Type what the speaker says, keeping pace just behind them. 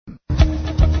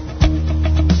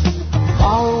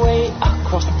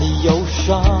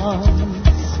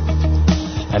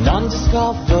an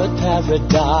undiscovered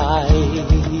paradise.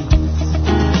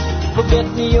 Forget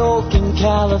New York and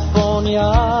California.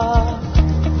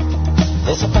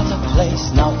 There's a better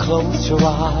place, now close your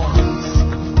eyes.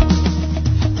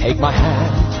 Take my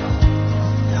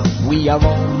hand, we are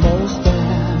almost there.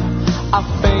 Our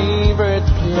favorite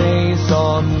place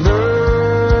on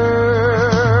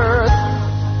earth,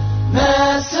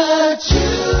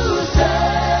 Massachusetts.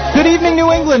 Good evening,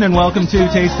 New England, and welcome to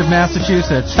Taste of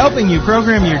Massachusetts, helping you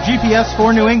program your GPS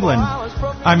for New England.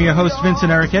 I'm your host, Vincent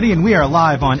Ericetti, and we are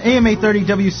live on AM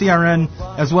 830 WCRN,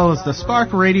 as well as the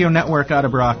Spark Radio Network out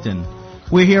of Brockton.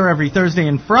 We're here every Thursday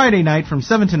and Friday night from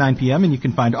 7 to 9 p.m., and you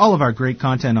can find all of our great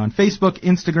content on Facebook,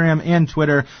 Instagram, and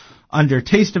Twitter under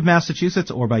Taste of Massachusetts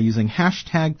or by using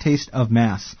hashtag Taste of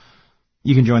Mass.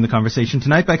 You can join the conversation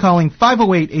tonight by calling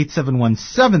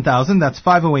 508-871-7000. That's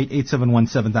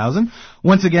 508-871-7000.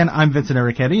 Once again, I'm Vincent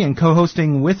Ericetti, and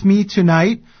co-hosting with me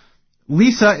tonight,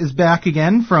 Lisa is back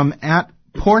again from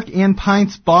 @Pork and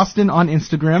Pints Boston on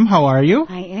Instagram. How are you?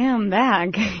 I am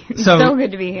back. It's so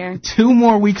good to be here. 2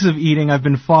 more weeks of eating. I've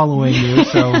been following you,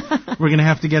 so we're going to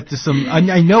have to get to some...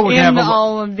 I know we're going to have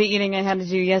all of the eating I had to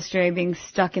do yesterday being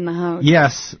stuck in the house.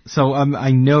 Yes, so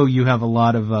I know you have a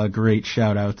lot of great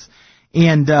shout-outs.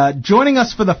 And joining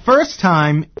us for the first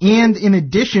time, and in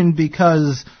addition,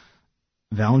 because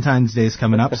Valentine's Day is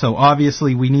coming up, so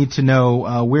obviously we need to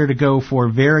know where to go for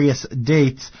various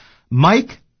dates,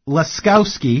 Mike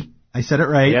Laskowski, I said it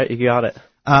right. Yeah, you got it.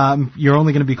 You're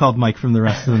only going to be called Mike from the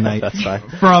rest of the night. That's fine.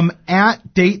 From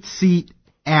 @DateSeat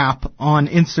app on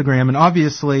Instagram, and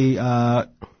obviously a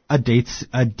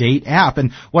date app.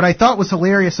 And what I thought was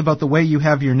hilarious about the way you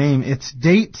have your name, it's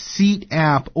DateSeat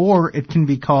app, or it can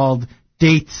be called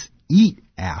Dates Eat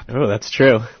app. Oh, that's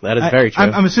true. That is very true.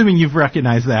 I'm assuming you've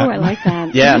recognized that. Oh, I like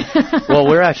that. Yeah. Well,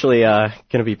 we're actually going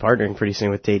to be partnering pretty soon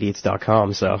with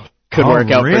DateEats.com, so could work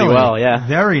out pretty well, yeah.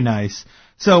 Very nice.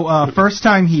 So, first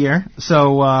time here.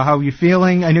 So, how are you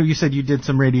feeling? I know you said you did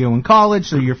some radio in college,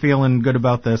 so you're feeling good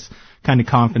about this, kind of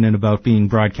confident about being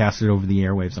broadcasted over the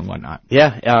airwaves and whatnot.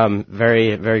 Yeah,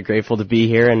 very, very grateful to be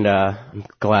here, and I'm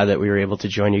glad that we were able to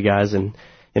join you guys and,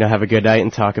 have a good night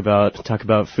and talk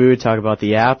about food, talk about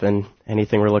the app, and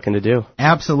anything we're looking to do.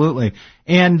 Absolutely.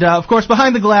 And, of course,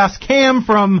 behind the glass, Cam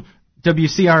from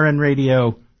WCRN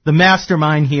Radio, the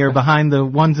mastermind here behind the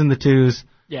ones and the twos.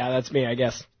 Yeah, that's me, I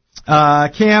guess.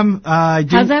 Cam,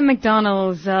 how's that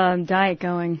McDonald's diet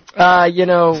going? I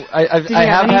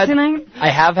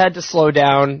have had to slow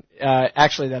down.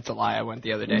 Actually, that's a lie. I went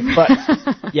the other day. But,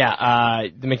 yeah,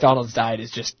 the McDonald's diet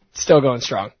is just still going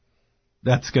strong.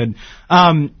 That's good.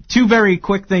 2 very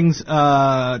quick things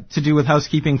to do with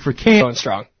housekeeping for Cam. Going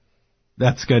strong.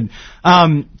 That's good.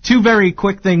 2 very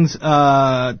quick things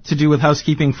to do with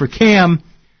housekeeping for Cam,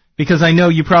 because I know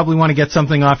you probably want to get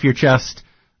something off your chest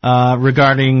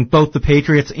regarding both the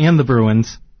Patriots and the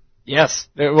Bruins. Yes.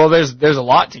 Well, there's a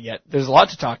lot to get. There's a lot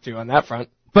to talk to on that front.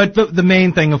 But the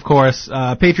main thing, of course,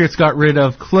 Patriots got rid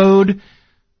of Claude.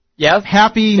 Yeah.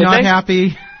 Happy, Did not they?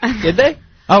 Happy. Did they?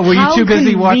 Oh, were you too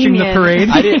busy watching the parade?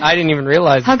 I didn't even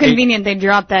realize. How convenient they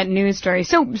dropped that news story.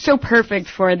 So perfect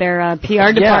for their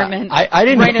PR department. I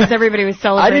didn't. Right as everybody was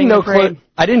celebrating the parade.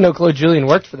 I didn't know Claude Julien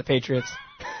worked for the Patriots.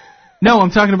 No,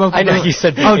 I'm talking about... I know you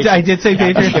said Patriots. Oh, I did say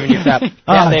Patriots? I'm giving you crap.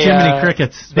 Jiminy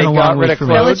Crickets. It's been a long week for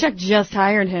me. Belichick just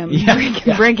hired him.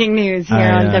 Yeah. Breaking news here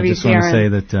on WCRN. I just want to say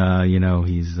that,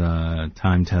 he's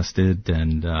time-tested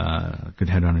and good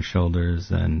head on his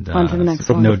shoulders and on to the next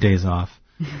one. No days off.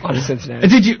 On to Cincinnati.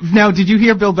 Did you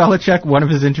hear Bill Belichick, one of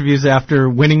his interviews after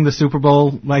winning the Super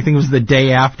Bowl, I think it was the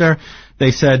day after, they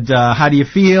said, how do you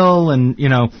feel? And,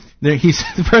 the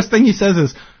first thing he says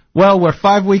is, well, we're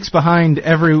 5 weeks behind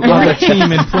every other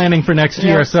team in planning for next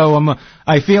year, so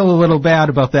I feel a little bad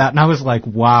about that. And I was like,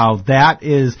 wow, that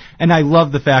is, and I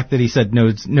love the fact that he said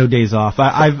no days off.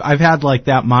 I've had like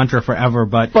that mantra forever,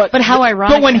 but how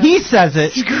ironic. But when he says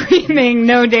it, screaming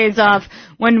no days off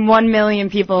when 1 million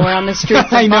people were on the streets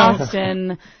of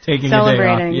Boston taking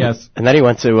celebrating. A day off, yes. And then he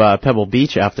went to Pebble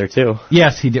Beach after too.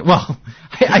 Yes, he did. Well,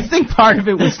 I think part of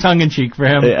it was tongue in cheek for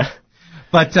him. Yeah.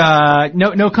 But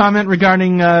no comment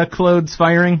regarding Claude's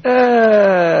firing?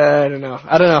 I don't know.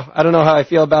 I don't know how I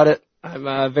feel about it.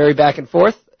 I'm very back and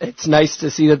forth. It's nice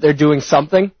to see that they're doing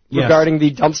something regarding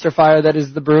the dumpster fire that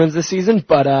is the Bruins this season,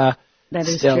 but that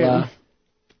is still, true.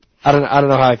 I don't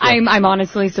know how I feel. I'm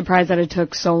honestly surprised that it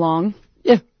took so long.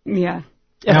 Yeah. Yeah.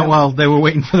 Yeah. Well, they were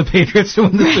waiting for the Patriots to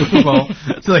win the Super Bowl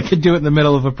so they could do it in the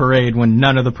middle of a parade when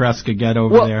none of the press could get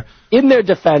over there. In their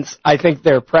defense, I think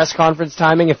their press conference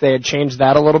timing, if they had changed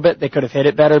that a little bit, they could have hit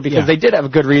it better because they did have a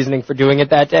good reasoning for doing it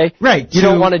that day. Right. You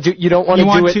don't want to do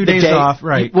it 2 days off,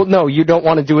 right? You don't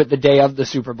want to do it the day of the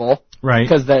Super Bowl. Right.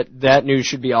 Because that news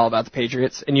should be all about the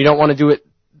Patriots, and you don't want to do it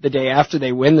the day after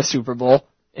they win the Super Bowl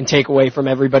and take away from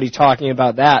everybody talking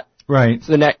about that. Right.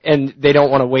 So and they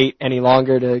don't want to wait any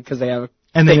longer because they have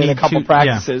a couple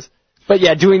practices. Yeah. But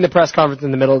yeah, doing the press conference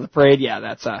in the middle of the parade,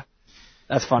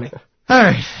 that's funny. All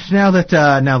right, now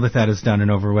that is done and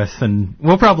over with, and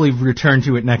we'll probably return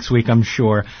to it next week, I'm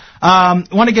sure.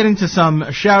 Want to get into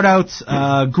some shout-outs.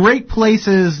 Great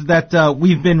places that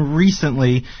we've been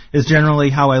recently is generally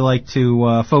how I like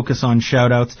to focus on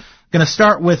shout-outs. Going to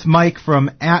start with Mike from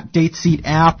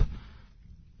 @DateSeatApp.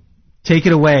 Take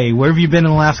it away. Where have you been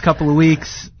in the last couple of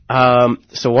weeks?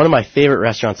 So one of my favorite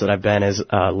restaurants that I've been is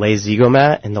Les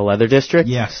Zigomat in the Leather District.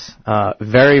 Yes.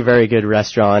 Very, very good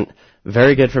restaurant.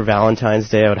 Very good for Valentine's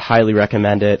Day. I would highly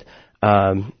recommend it.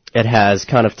 It has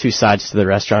kind of two sides to the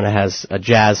restaurant. It has a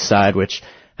jazz side, which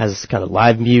has kind of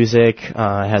live music. It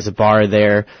has a bar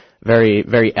there. Very,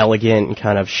 very elegant and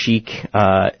kind of chic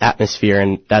atmosphere,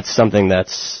 and that's something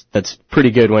that's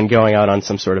pretty good when going out on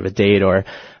some sort of a date or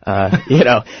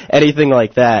anything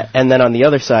like that. And then on the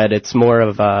other side, it's more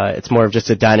of just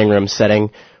a dining room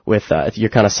setting with you're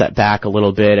kind of set back a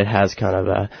little bit. It has kind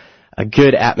of a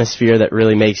good atmosphere that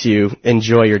really makes you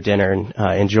enjoy your dinner and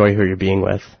enjoy who you're being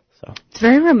with. So it's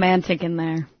very romantic in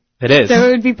there. It is. So it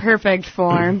would be perfect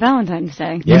for Valentine's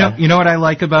Day. Yeah. You know what I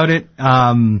like about it?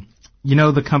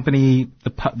 The company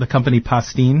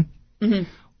Pastine? Mm-hmm.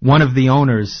 One of the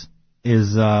owners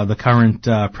is the current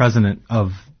president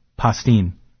of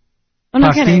Pastine. Oh,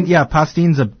 no kidding. Yeah,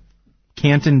 Pastine's a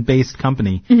Canton-based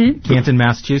company, Canton,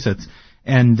 Massachusetts.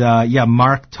 And,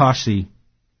 Mark Toschi.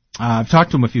 I've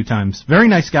talked to him a few times. Very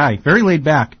nice guy. Very laid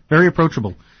back. Very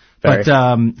approachable. But,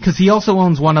 cause he also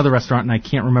owns one other restaurant and I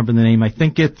can't remember the name. I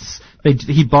think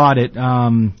he bought it,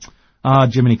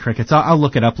 Jiminy Crickets. I'll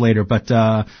look it up later. But,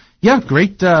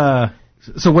 great.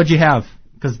 So what'd you have?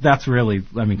 Because that's really,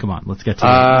 come on, let's get to it.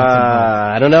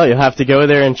 I don't know. You'll have to go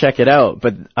there and check it out.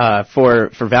 But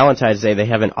for Valentine's Day, they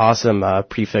have an awesome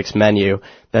prefix menu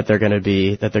that they're going to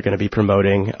be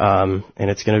promoting, and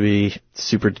it's going to be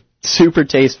super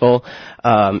tasteful.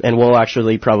 And we'll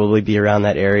actually probably be around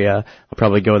that area. I'll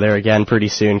probably go there again pretty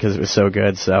soon because it was so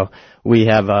good. So we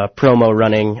have a promo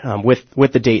running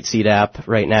with the Date Seat app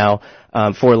right now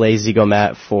for Les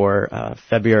Zigomat for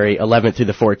February 11th through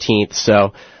the 14th.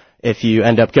 So if you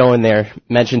end up going there,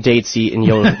 mention Date Seat and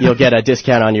you'll get a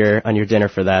discount on your dinner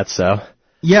for that. So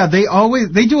yeah,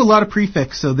 they do a lot of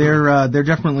prefix, so they're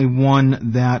definitely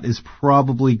one that is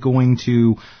probably going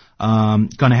to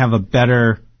have a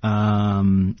better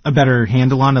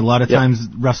handle on it. A lot of times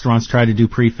restaurants try to do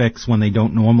prefix when they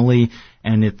don't normally,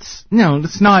 and it's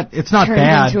not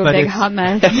bad, into a big hot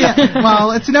mess. Yeah,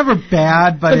 well, it's never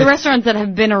bad, but the restaurants that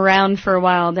have been around for a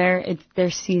while, they're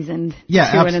seasoned.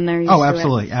 Yeah, to it and they're used to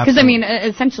absolutely. Because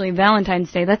essentially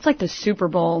Valentine's Day, that's like the Super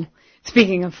Bowl.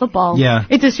 Speaking of football,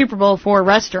 it's a Super Bowl for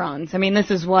restaurants. This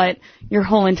is what your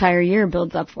whole entire year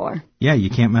builds up for. Yeah,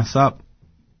 you can't mess up.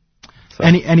 So.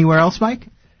 Anywhere else, Mike?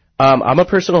 I'm a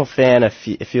personal fan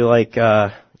if you like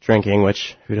drinking,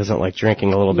 which who doesn't like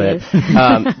drinking a little bit,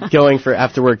 going for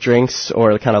after work drinks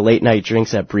or kind of late night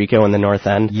drinks at Brico in the North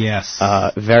End. Yes.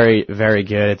 Very, very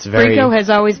good. It's very. Brico has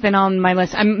always been on my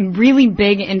list. I'm really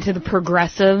big into the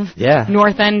progressive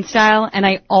North End style, and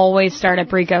I always start at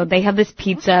Brico. They have this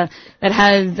pizza that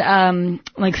has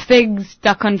like figs,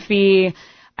 duck confit,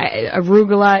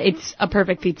 arugula. It's a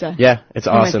perfect pizza. Yeah, it's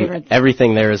awesome.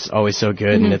 Everything there is always so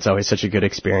good, and it's always such a good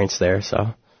experience there.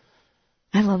 So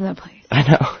I love that place. I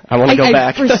know. I want to go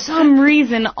back. For some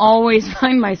reason, always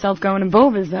find myself going to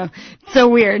Bova's, though. It's so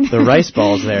weird. The rice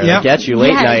balls there get you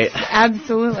late night.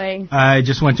 Absolutely. I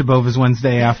just went to Bova's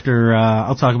Wednesday after.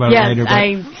 I'll talk about it later. But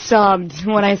I sobbed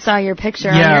when I saw your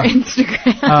picture on your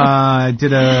Instagram.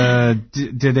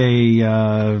 Did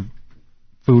a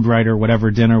food writer whatever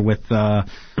dinner with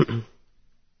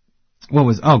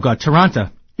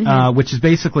Taranta. Which is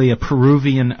basically a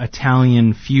Peruvian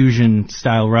Italian fusion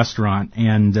style restaurant,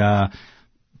 and not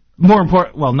more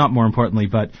importantly,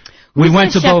 but we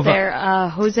went to Bova. There,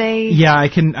 Jose. Yeah, I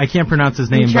can't pronounce his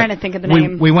name. I'm trying to think of the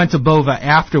name. We went to Bova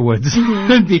afterwards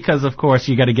because of course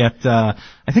you got to get. I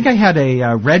think I had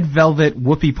a red velvet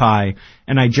whoopie pie,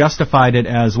 and I justified it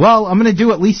as well. I'm going to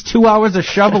do at least 2 hours of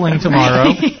shoveling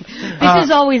tomorrow. This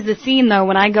is always the scene though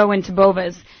when I go into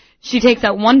Bova's. She takes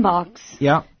out one box.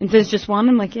 Yeah. And says just one.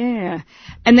 I'm like, yeah.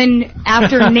 And then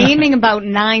after naming about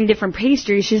 9 different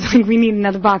pastries, she's like, we need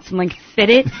another box. I'm like, fit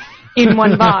it in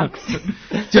one box.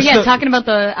 But yeah, talking about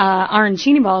the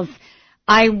arancini balls,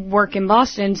 I work in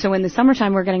Boston, so in the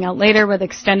summertime we're getting out later with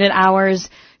extended hours.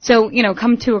 So,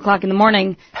 come 2 o'clock in the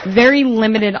morning, very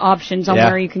limited options on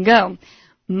where you can go.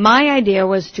 My idea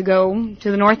was to go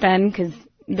to the North End, because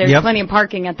there's plenty of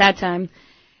parking at that time.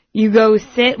 You go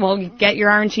you get your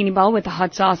arancini ball with the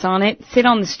hot sauce on it, sit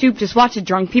on the stoop, just watch the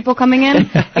drunk people coming in.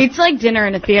 It's like dinner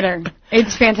in a theater.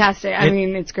 It's fantastic. I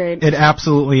mean, it's great. It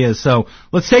absolutely is. So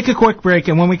let's take a quick break,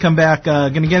 and when we come back,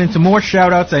 going to get into more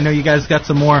shout-outs. I know you guys got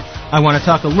some more. I want to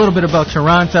talk a little bit about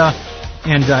Taranto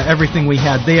and everything we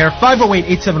had there.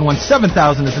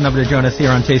 508-871-7000 is the number to join us here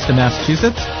on Taste of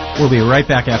Massachusetts. We'll be right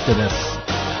back after this.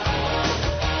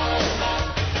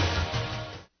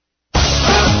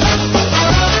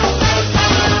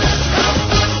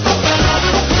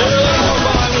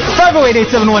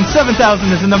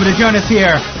 508-871-7000 is the number to join us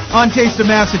here on Taste of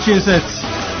Massachusetts.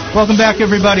 Welcome back,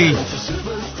 everybody.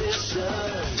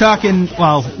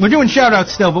 We're doing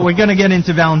shout-outs still, but we're going to get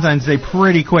into Valentine's Day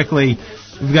pretty quickly.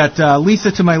 We've got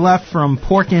Lisa to my left from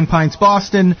Pork and Pints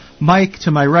Boston, Mike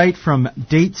to my right from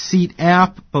Date Seat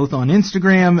app, both on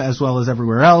Instagram as well as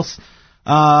everywhere else.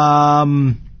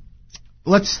 I'm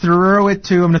going to throw it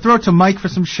to Mike for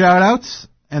some shout-outs,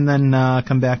 and then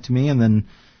come back to me, and then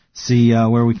see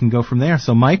where we can go from there.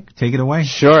 So, Mike, take it away.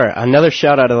 Sure. Another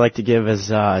shout-out I'd like to give is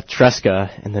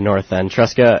Tresca in the North End.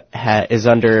 Tresca is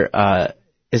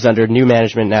under new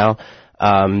management now.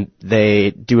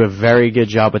 They do a very good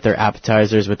job with their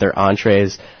appetizers, with their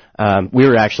entrees. We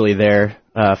were actually there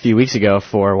a few weeks ago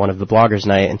for one of the bloggers'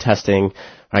 night and tasting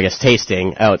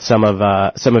out some of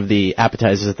the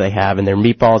appetizers that they have, and their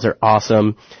meatballs are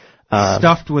awesome.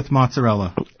 Stuffed with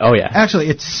mozzarella. Oh, yeah. Actually,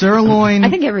 it's sirloin. I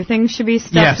think everything should be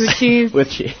stuffed with cheese. With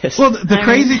cheese. Well, the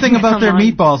crazy thing about their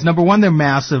meatballs, number one, they're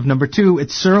massive. Number two,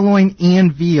 it's sirloin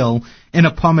and veal in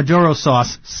a pomodoro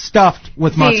sauce stuffed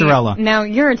with mozzarella. Now,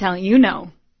 you're Italian.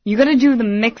 You got to do the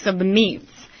mix of the meats.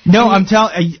 No, I'm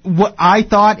telling what I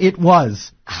thought it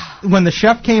was. When the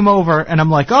chef came over, and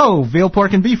I'm like, oh, veal,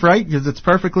 pork, and beef, right? Because it's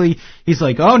perfectly... He's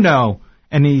like, oh, no.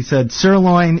 And he said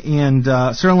sirloin and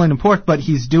pork, but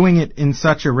he's doing it in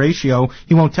such a ratio.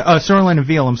 He won't sirloin and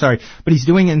veal. I'm sorry, but he's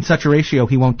doing it in such a ratio.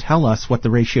 He won't tell us what the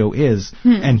ratio is,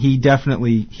 and he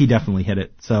definitely hit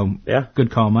it. So yeah, good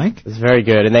call, Mike. It's very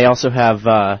good. And they also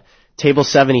have Table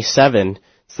 77.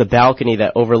 It's the balcony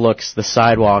that overlooks the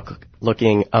sidewalk,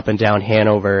 looking up and down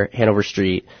Hanover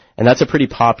Street, and that's a pretty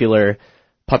popular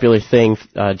thing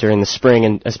during the spring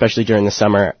and especially during the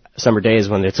summer days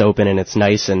when it's open and it's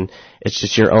nice and it's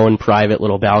just your own private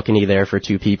little balcony there for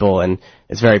 2 people, and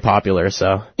it's very popular.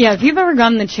 So yeah, if you've ever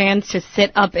gotten the chance to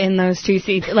sit up in those 2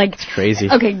 seats, it's crazy.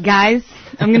 Okay, guys,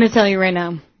 I'm going to tell you right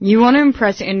now, you want to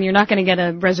impress, and you're not going to get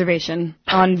a reservation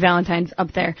on Valentine's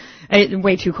up there. It's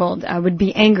way too cold. I would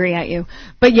be angry at you.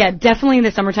 But yeah, definitely in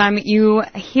the summertime, you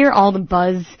hear all the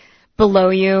buzz below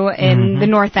you in the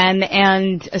North End,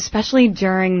 and especially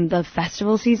during the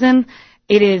festival season,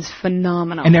 it is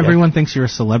phenomenal. And everyone thinks you're a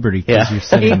celebrity because you're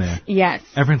sitting there. Yes.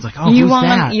 Everyone's like, who's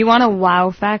that? You want a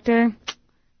wow factor?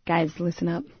 Guys, listen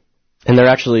up. And they're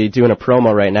actually doing a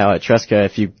promo right now at Tresca.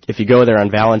 If you go there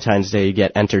on Valentine's Day, you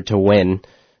get entered to win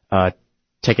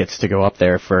tickets to go up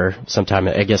there for sometime,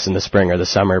 I guess, in the spring or the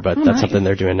summer, but that's something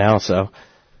they're doing now, so...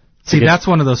 See, that's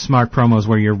one of those smart promos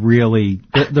where you're really...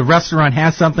 The restaurant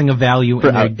has something of value,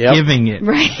 and you're giving it.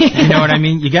 Right. You know what I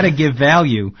mean? You got to give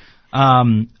value.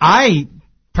 I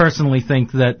personally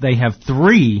think that they have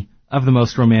 3 of the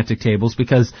most romantic tables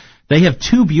because they have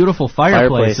 2 beautiful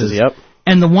fireplaces. Yep.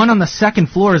 And the one on the second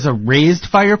floor is a raised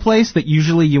fireplace that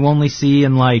usually you only see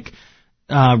in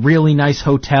really nice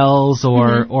hotels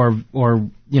or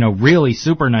really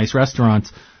super nice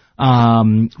restaurants.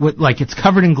 It's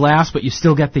covered in glass, but you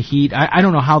still get the heat. I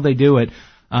don't know how they do it.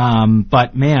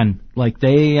 But man,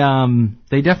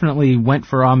 they definitely went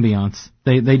for ambiance.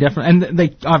 They definitely, and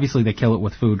they obviously they kill it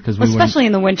with food because especially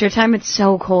in the wintertime, it's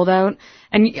so cold out,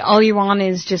 and all you want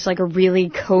is just like a really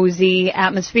cozy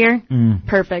atmosphere.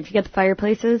 Perfect. You get the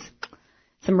fireplaces,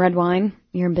 some red wine,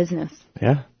 you're in business.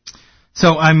 Yeah.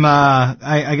 So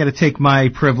I got to take my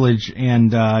privilege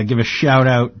and give a shout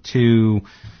out to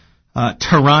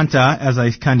Taranto, as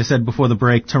I kind of said before the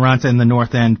break. Taranto in the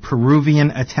North End,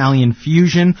 Peruvian-Italian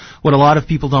fusion. What a lot of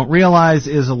people don't realize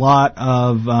is a lot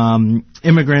of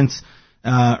immigrants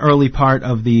early part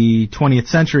of the 20th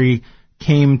century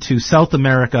came to South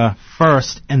America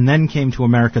first and then came to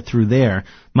America through there.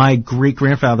 My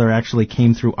great-grandfather actually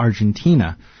came through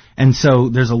Argentina. And so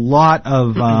there's a lot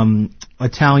of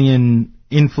Italian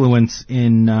influence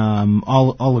in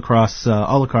all across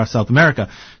South America.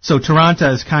 So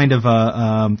Taranta is kind of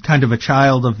a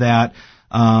child of that.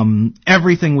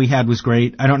 Everything we had was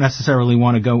great. I don't necessarily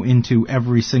want to go into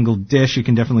every single dish. You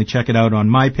can definitely check it out on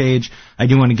my page. I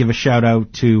do want to give a shout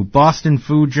out to Boston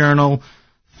Food Journal,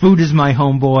 Food is My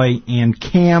Homeboy, and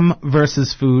Cam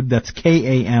vs. Food. That's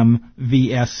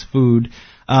KAMVS Food.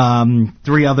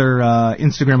 3 other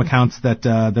Instagram accounts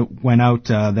that went out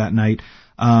that night.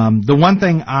 The one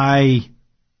thing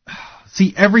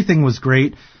everything was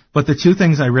great, but the 2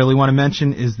 things I really want to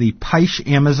mention is the Peixe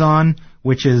Amazon,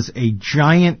 which is a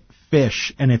giant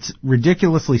fish, and it's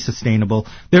ridiculously sustainable.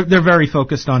 They're very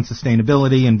focused on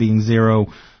sustainability and being zero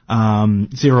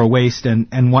waste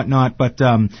and whatnot, but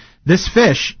this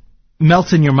fish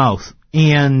melts in your mouth,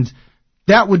 and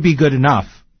that would be good enough,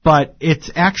 but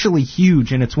it's actually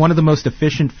huge, and it's one of the most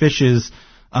efficient fishes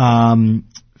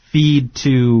feed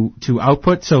to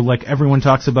output. So like everyone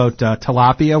talks about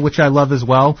tilapia, which I love as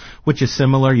well, which is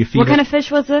similar. You feed What kind of fish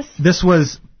was this? This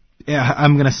was,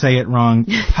 I'm going to say it wrong,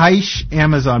 Peixe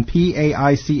Amazon,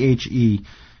 Paiche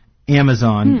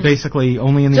Amazon, basically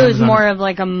only in the Amazon. So it's more of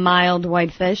like a mild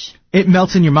white fish? It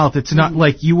melts in your mouth. It's not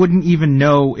like you wouldn't even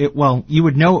know it. Well, you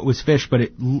would know it was fish, but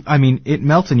it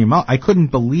melts in your mouth. I couldn't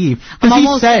believe. I'm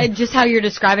almost, just how you're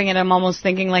describing it, I'm almost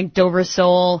thinking like Dover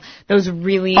sole, those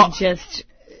really just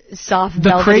soft,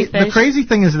 velvety fish. The crazy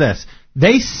thing is this.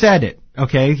 They said it,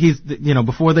 okay?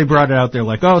 Before they brought it out, they're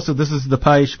like, oh, so this is the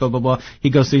Peixe, blah, blah, blah. He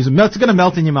goes, so it's going to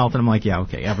melt in your mouth. And I'm like, yeah,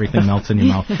 okay, everything melts in your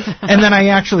mouth. And then I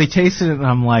actually tasted it, and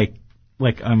I'm like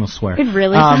I almost swear. It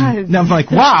really does. And I'm like,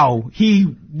 wow, he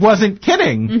wasn't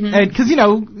kidding. And because,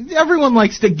 everyone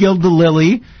likes to gild the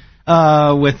lily,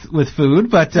 with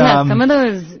food, but, some of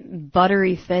those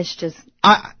buttery fish just,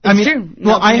 true.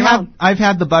 Well, I've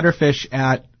had the butterfish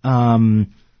at,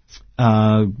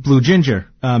 Blue Ginger,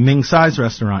 Ming Tsai's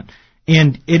restaurant,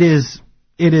 and it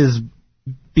is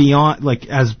beyond, like,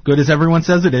 as good as everyone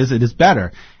says it is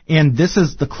better. And this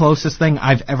is the closest thing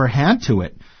I've ever had to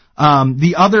it.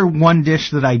 The other one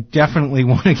dish that I definitely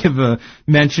want to give a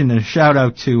mention and a shout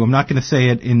out to, I'm not going to say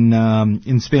it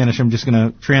in Spanish, I'm just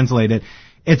going to translate it.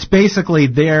 It's basically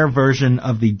their version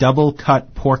of the double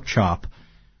cut pork chop.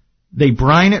 They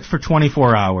brine it for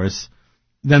 24 hours,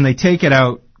 then they take it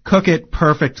out, cook it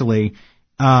perfectly.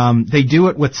 They do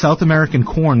it with South American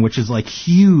corn, which is like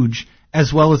huge,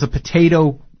 as well as a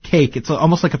potato cake. It's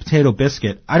almost like a potato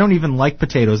biscuit. I don't even like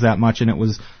potatoes that much, and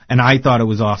I thought it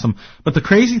was awesome. But the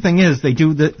crazy thing is they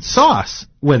do the sauce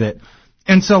with it.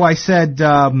 And so I said,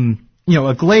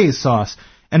 a glazed sauce.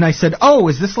 And I said, oh,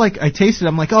 is this like, I tasted it,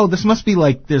 I'm like, oh, this must be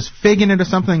like, there's fig in it or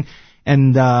something.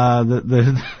 And,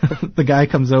 the guy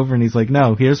comes over and he's like,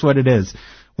 no, here's what it is.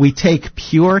 We take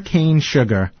pure cane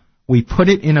sugar, we put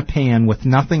it in a pan with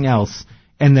nothing else,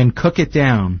 and then cook it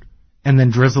down, and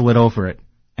then drizzle it over it.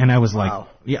 And I was like,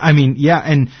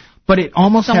 but it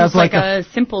almost has like a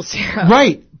simple syrup.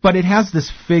 Right, but it has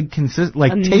this fig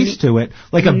taste to it,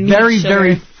 like a very,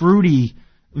 very fruity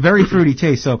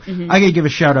taste. So I gotta give a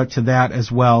shout out to that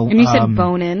as well. And you said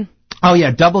bone in. Oh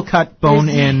yeah, double cut, bone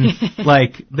in,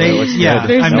 like There's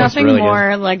nothing really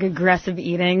more like aggressive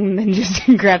eating than just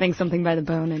grabbing something by the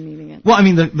bone and eating it. Well, I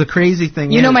mean the crazy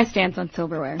thing. You know my stance on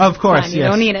silverware. Of course, yes. You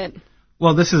don't eat it.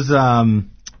 Well, this is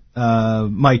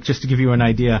Mike, just to give you an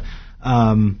idea.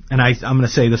 And I'm going to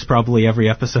say this probably every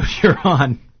episode you're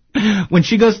on. When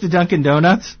she goes to Dunkin'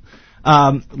 Donuts,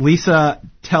 Lisa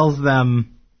tells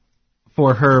them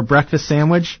for her breakfast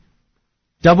sandwich,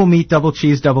 double meat, double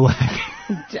cheese, double egg.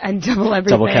 And double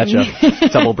everything. Double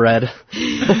ketchup. Double bread.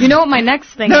 You know what my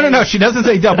next thing is? No, she doesn't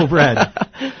say double bread.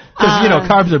 Because,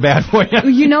 carbs are bad for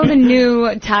you. You know the new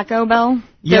Taco Bell?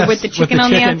 Yes, with the chicken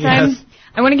on the outside? Yes.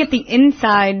 I want to get the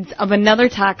insides of another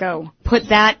taco. Put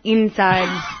that inside,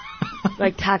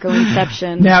 like Taco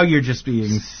Inception. Now you're just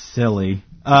being silly.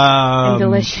 And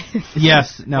delicious.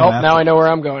 Yes. No. Now I know where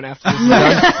I'm going after this.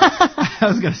 I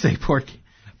was going to say pork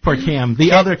Cam.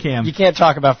 The other Cam. You can't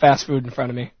talk about fast food in front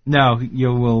of me. No,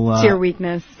 you will. It's your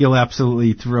weakness. You'll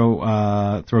absolutely throw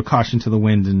caution to the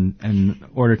wind and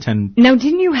order 10. Now,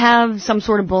 didn't you have some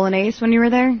sort of bolognese when you were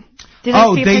there?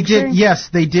 They did. Yes,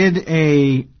 they did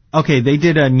they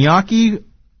did a gnocchi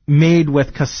made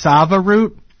with cassava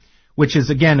root, which is,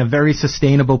 again, a very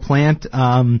sustainable plant.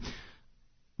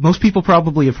 Most people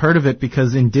probably have heard of it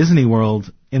because in Disney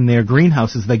World, in their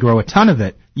greenhouses, they grow a ton of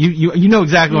it. You know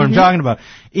exactly what I'm talking about.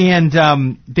 And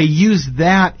they use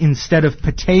that instead of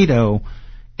potato.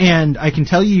 And I can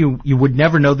tell you would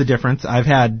never know the difference. I've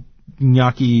had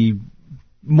gnocchi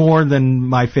more than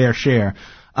my fair share.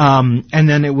 And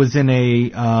then it was in a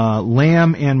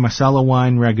lamb and masala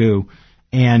wine ragu.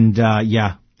 And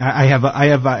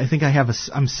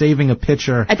I'm saving a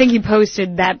picture. I think you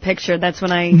posted that picture. That's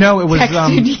when I No, it was,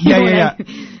 texted you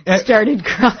I started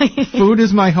crying. Food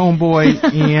is my homeboy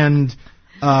and,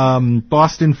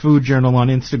 Boston Food Journal on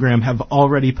Instagram have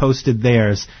already posted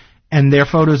theirs, and their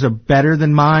photos are better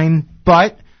than mine,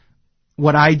 but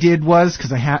what I did was,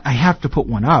 cause I have to put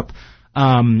one up,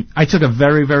 I took a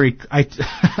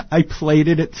I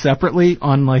plated it separately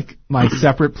on like my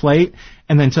separate plate,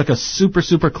 and then took a super,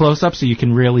 super close up so you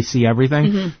can really see everything.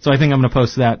 Mm-hmm. So I think I'm going to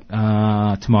post that,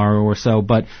 tomorrow or so.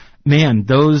 But man,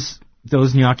 those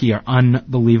gnocchi are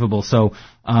unbelievable. So,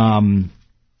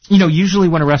 usually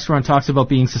when a restaurant talks about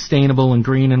being sustainable and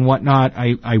green and whatnot,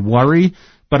 I worry.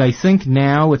 But I think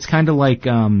now it's kind of like,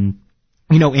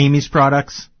 Amy's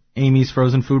products. Amy's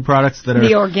frozen food products that are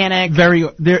the organic.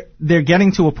 They're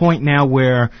getting to a point now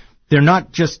where they're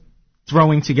not just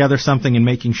throwing together something and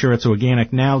making sure it's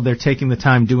organic. Now they're taking the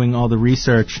time doing all the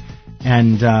research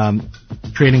and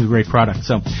creating a great product.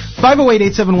 So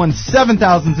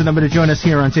 508-871-7000 is the number to join us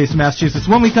here on Taste of Massachusetts.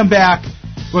 When we come back,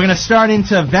 we're going to start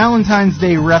into Valentine's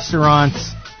Day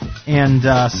restaurants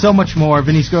and so much more.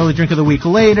 Vinny's Girly Drink of the Week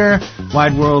later,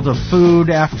 Wide World of Food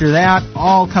after that,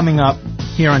 all coming up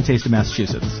here on Taste of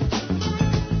Massachusetts.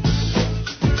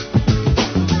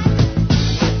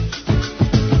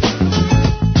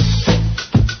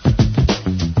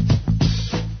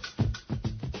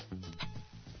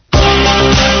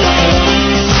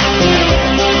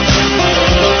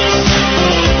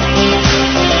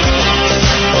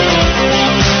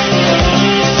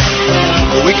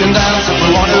 We can dance if we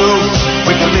want to.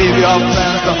 We can leave your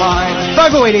plans behind.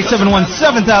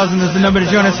 508-871-7000 is the number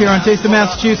to join us here on Taste of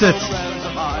Massachusetts.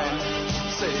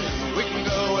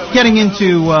 Getting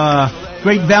into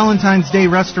great Valentine's Day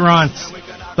restaurants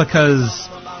because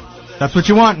that's what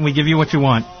you want, and we give you what you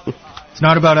want. It's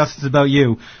not about us, it's about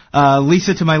you.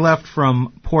 Lisa to my left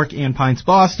from Pork and Pints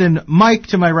Boston. Mike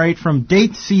to my right from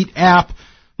Date Seat app.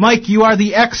 Mike, you are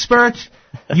the expert.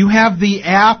 You have the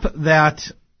app that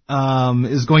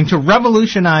is going to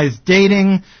revolutionize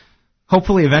dating.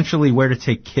 Hopefully, eventually, where to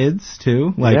take kids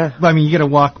too. I mean, you got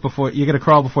to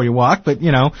crawl before you walk. But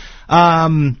you know,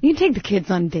 you take the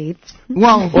kids on dates.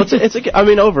 Well,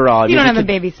 overall, you don't have a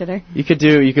babysitter. You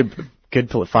could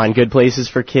find good places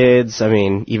for kids. I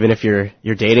mean, even if you're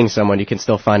dating someone, you can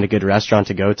still find a good restaurant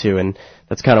to go to, and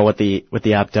that's kind of what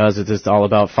the app does. It's just all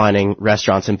about finding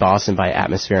restaurants in Boston by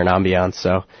atmosphere and ambiance.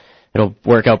 So it'll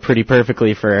work out pretty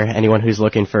perfectly for anyone who's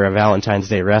looking for a Valentine's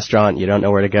Day restaurant. You don't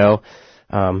know where to go.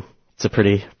 It's a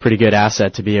pretty good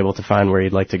asset to be able to find where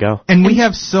you'd like to go. And we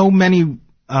have so many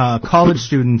college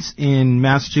students in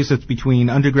Massachusetts between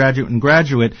undergraduate and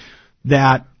graduate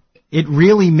that it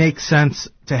really makes sense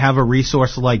to have a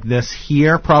resource like this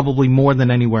here, probably more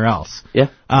than anywhere else. Yeah.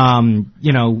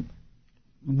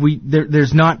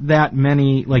 There's not that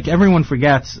many, like everyone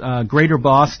forgets, Greater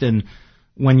Boston,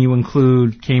 when you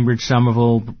include Cambridge,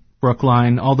 Somerville,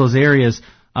 Brookline, all those areas,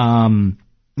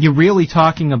 you're really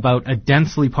talking about a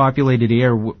densely populated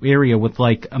area with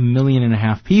like 1.5 million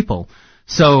people.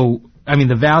 So, I mean,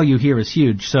 the value here is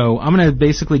huge. So I'm going to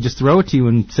basically just throw it to you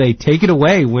and say, take it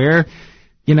away. Where's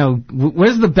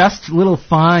the best little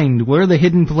find? Where are the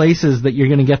hidden places that you're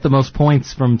going to get the most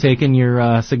points from taking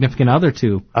your significant other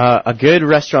to? A good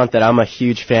restaurant that I'm a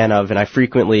huge fan of, and I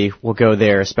frequently will go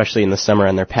there, especially in the summer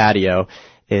on their patio,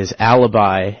 is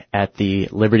Alibi at the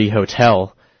Liberty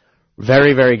Hotel.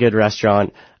 Very, very good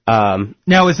restaurant.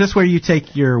 Now, is this where you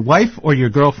take your wife or your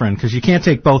girlfriend? Because you can't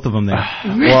take both of them there.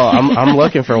 Well, I'm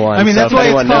looking for one. I mean, that's why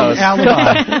it's called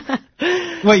Alibi.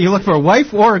 Wait, you look for a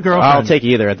wife or a girlfriend? I'll take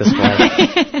either at this point.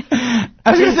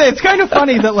 I was going to say, it's kind of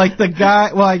funny that, like, the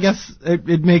guy, well, I guess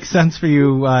it makes sense for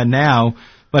you now,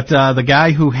 but the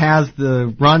guy who has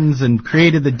the runs and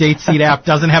created the Date Seat app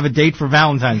doesn't have a date for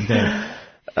Valentine's Day.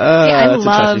 I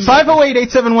love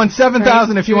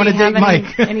 508-871-7000 if you want to date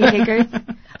Mike. Any takers?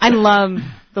 I love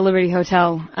the Liberty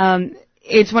Hotel.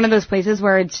 It's one of those places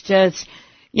where it's just,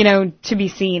 to be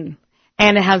seen.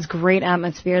 And it has great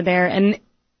atmosphere there. And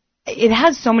it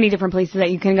has so many different places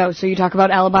that you can go. So you talk about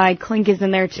Alibi, Clink is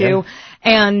in there too. Yeah.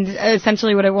 And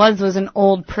essentially what it was an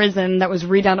old prison that was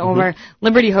redone over.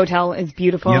 Liberty Hotel is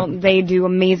beautiful. Yep. They do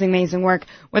amazing work,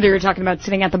 whether you're talking about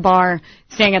sitting at the bar,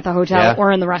 staying at the hotel,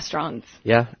 or in the restaurants.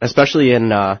 Yeah, especially in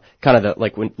kind of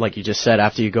like you just said,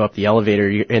 after you go up the elevator,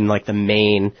 you're in like the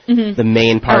main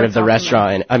part of the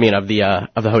restaurant. Of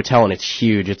the hotel, and it's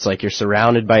huge. It's like you're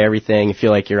surrounded by everything. You feel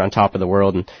like you're on top of the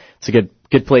world, and it's a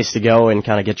good place to go and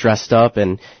kind of get dressed up.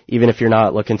 And even if you're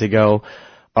not looking to go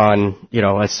on,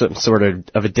 a sort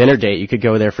of a dinner date, you could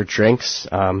go there for drinks.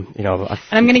 And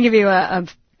I'm going to give you a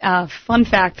fun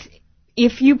fact.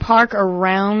 if you park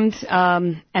around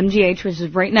MGH, which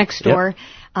is right next door,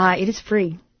 it is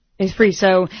free. It's free.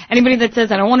 So anybody that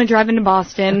says, I don't want to drive into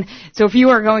Boston, so if you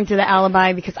are going to the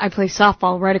Alibi, because I play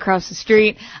softball right across the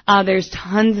street, there's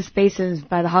tons of spaces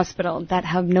by the hospital that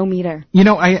have no meter. You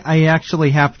know, I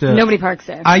actually have to... Nobody parks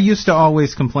there. I used to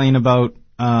always complain about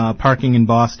parking in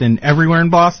Boston, everywhere in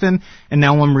Boston, and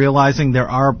now I'm realizing there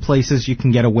are places you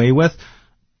can get away with.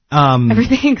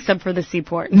 Everything except for the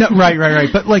Seaport. No, right.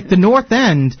 But like the North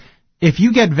End, if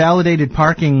you get validated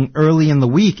parking early in the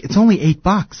week, it's only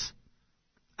 $8.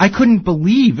 I couldn't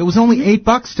believe it was only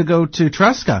 $8 to go to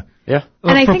Tresca. Yeah.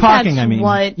 And I think parking, that's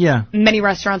what many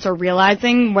restaurants are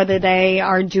realizing, whether they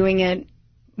are doing it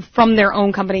from their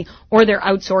own company or they're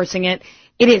outsourcing it.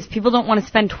 It is. People don't want to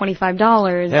spend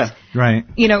 $25. Yeah. Right.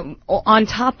 You know, on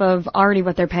top of already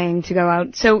what they're paying to go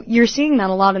out. So you're seeing that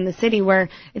a lot in the city where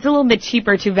it's a little bit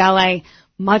cheaper to valet,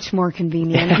 much more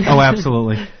convenient. Oh,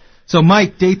 absolutely. So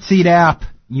Mike, Date Seat app,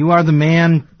 you are the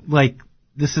man. Like,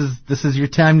 this is your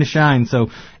time to shine. So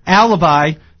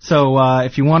Alibi. So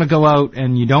if you want to go out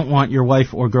and you don't want your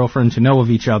wife or girlfriend to know of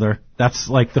each other, that's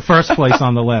like the first place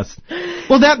on the list.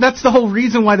 Well, that's the whole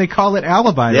reason why they call it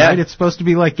Alibi, right? It's supposed to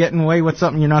be like getting away with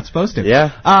something you're not supposed to. Yeah.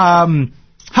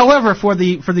 However, for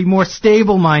the more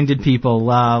stable-minded people,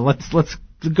 let's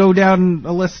go down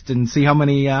a list and see how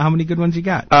many good ones you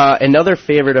got. Another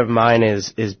favorite of mine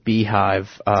is Beehive.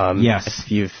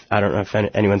 Yes. I don't know if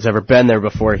anyone's ever been there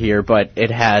before here, but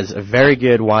it has a very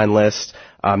good wine list.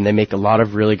 They make a lot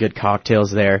of really good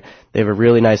cocktails there. They have a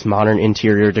really nice modern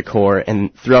interior decor,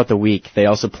 and throughout the week they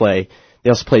also play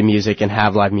music and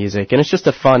have live music, and it's just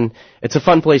a fun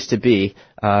place to be,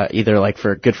 either like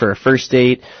for a first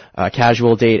date,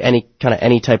 casual date,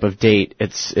 any type of date.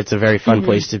 It's a very fun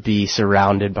place to be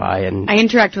surrounded by. And I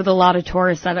interact with a lot of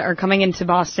tourists that are coming into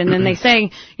Boston, and they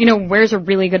say, you know, where's a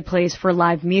really good place for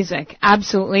live music?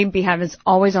 Absolutely, Beehive is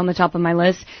always on the top of my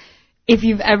list. If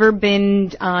you've ever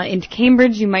been into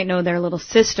Cambridge, you might know their little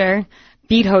sister,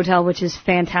 Beat Hotel, which is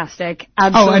fantastic.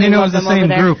 Absolutely. I didn't know it was the same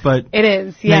group, but it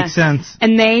is. Yeah. Makes sense.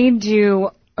 And they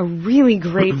do a really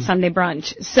great Sunday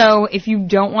brunch. So if you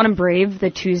don't want to brave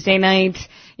the Tuesday night,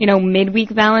 you know, midweek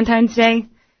Valentine's Day,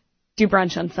 do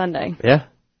brunch on Sunday. Yeah.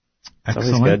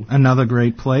 Excellent. Good. Another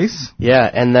great place. Yeah,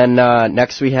 and then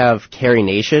next we have Carrie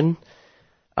Nation.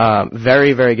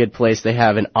 Very, very good place. They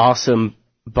have an awesome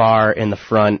bar in the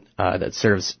front that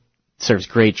serves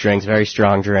great drinks, very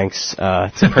strong drinks.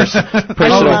 It's a personal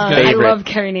favorite. I love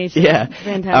Carrie Nation. Yeah.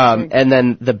 Fantastic. And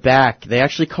then the back, they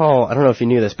actually call, I don't know if you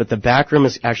knew this, but the back room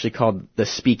is actually called the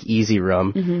Speakeasy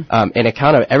Room. Mm-hmm. And it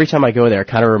kind of, every time I go there, it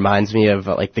kind of reminds me of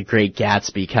like the Great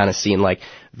Gatsby kind of scene, like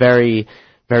very,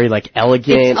 very like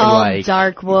elegant. It's all and like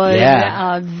dark wood,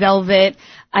 velvet.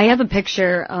 I have a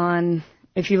picture on,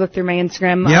 if you look through my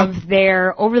Instagram, of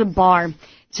their, over the bar.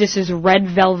 It's just this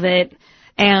red velvet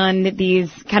and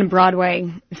these kind of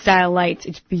Broadway-style lights.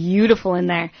 It's beautiful in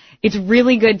there. It's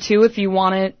really good, too, if you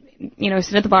want to, you know,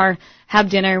 sit at the bar, have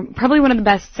dinner. Probably one of the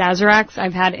best Sazeracs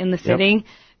I've had in the city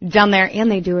down there, and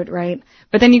they do it right.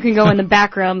 But then you can go in the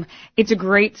back room. It's a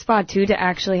great spot, too, to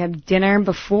actually have dinner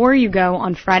before you go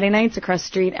on Friday nights across the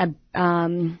street at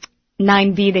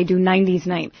 9B, they do 90s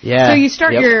night. Yeah. So you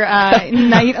start your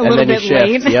night a little bit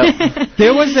late. Yep.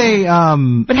 There was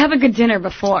a... but have a good dinner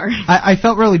before. I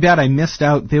felt really bad. I missed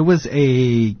out. There was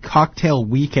a cocktail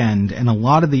weekend, and a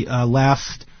lot of the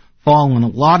last fall, and a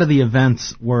lot of the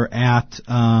events were at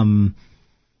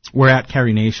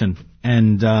Carrie Nation.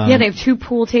 And they have 2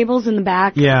 pool tables in the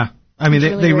back. Yeah. I mean,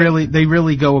 they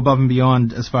really go above and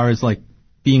beyond as far as like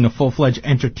being a full-fledged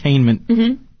entertainment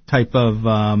type of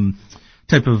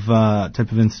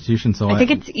institution. So I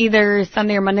think it's either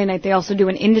Sunday or Monday night. They also do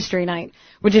an industry night,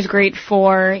 which is great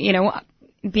for, you know,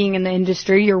 being in the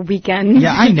industry, your weekend.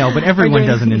 Yeah, I know, but everyone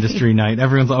does an industry night.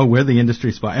 Everyone's like, we're the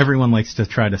industry spot. Everyone likes to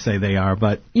try to say they are,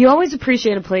 but you always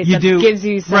appreciate a place that gives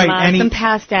you some some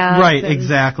past outs. Right,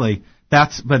 exactly.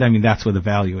 But I mean, that's where the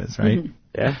value is, right? Mm-hmm.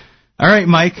 Yeah. All right,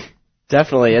 Mike.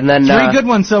 Definitely, and then 3 good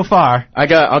ones so far.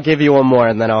 I'll give you one more,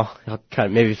 and then I'll kind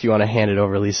of, maybe if you want to hand it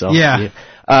over, Lisa. Yeah.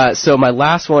 So my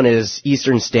last one is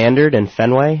Eastern Standard in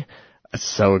Fenway. It's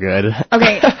so good.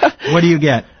 Okay. What do you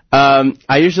get?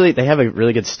 They have a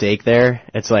really good steak there.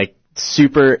 It's like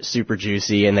super, super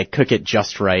juicy, and they cook it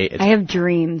just right. I have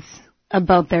dreams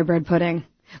about their bread pudding.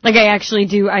 Like I actually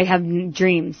do. I have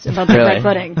dreams about their bread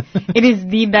pudding. It is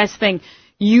the best thing.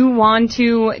 You want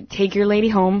to take your lady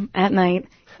home at night,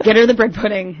 get her the bread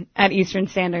pudding at Eastern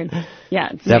Standard. Yeah,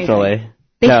 it's amazing. Definitely.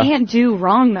 They can't do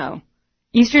wrong, though.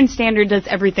 Eastern Standard does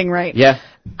everything right. Yeah.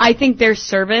 I think their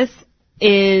service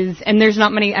is, and there's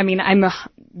not many, I mean, I'm a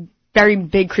very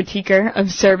big critiquer of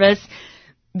service.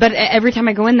 But every time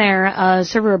I go in there, a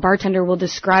server or bartender will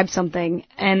describe something,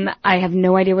 and I have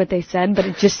no idea what they said, but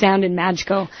it just sounded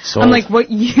magical. Sold. I'm like, what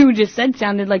you just said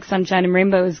sounded like sunshine and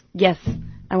rainbows. Yes,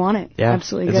 I want it. Yeah,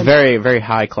 absolutely. It's good. very, very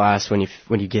high class when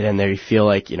you get in there. You feel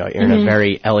like you're in a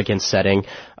very elegant setting.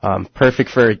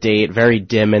 Perfect for a date. Very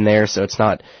dim in there, so it's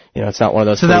not it's not one of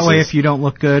those. So places. That way, if you don't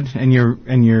look good and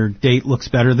your date looks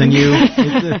better than you,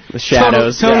 the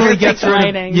shadows totally gets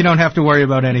rid of. You don't have to worry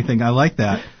about anything. I like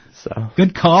that. So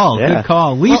good call. Yeah. Good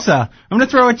call, Lisa. I'm going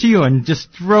to throw it to you and just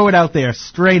throw it out there,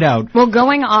 straight out. Well,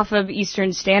 going off of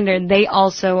Eastern Standard, they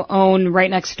also own right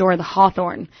next door the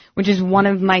Hawthorne, which is one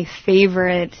of my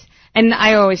favorite. And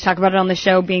I always talk about it on the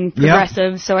show being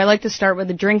progressive, so I like to start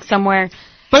with a drink somewhere.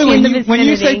 By the way, when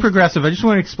you say progressive, I just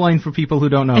want to explain for people who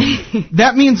don't know.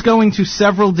 That means going to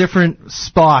several different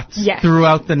spots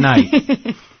throughout the night.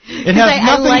 It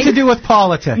has nothing to do with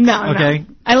politics. No, okay? No.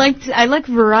 I like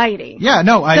variety. Yeah,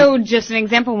 no. So just an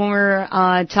example, when we were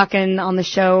talking on the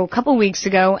show a couple weeks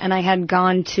ago, and I had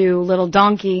gone to Little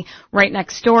Donkey, right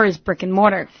next door is Brick and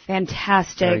Mortar.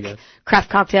 Fantastic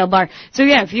craft cocktail bar. So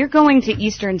yeah, if you're going to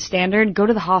Eastern Standard, go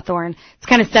to the Hawthorne. It's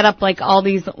kind of set up like all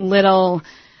these little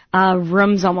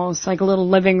rooms almost, like a little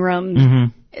living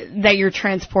room that you're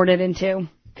transported into.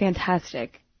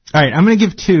 Fantastic. All right, I'm going to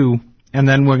give 2. And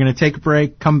then we're going to take a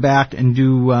break, come back, and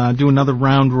do another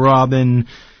round robin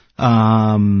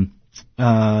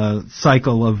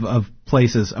cycle of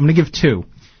places. I'm going to give 2.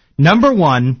 Number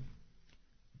 1,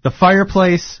 the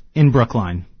Fireplace in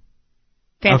Brookline.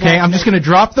 Fantastic. Okay, I'm just going to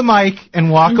drop the mic and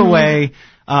walk away.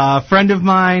 A friend of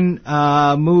mine,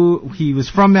 he was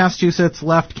from Massachusetts,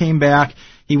 left, came back.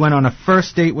 He went on a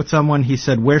first date with someone. He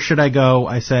said, "Where should I go?"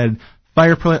 I said,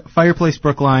 Fireplace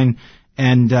Brookline.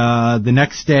 And the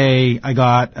next day, I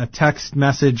got a text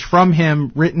message from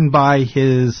him written by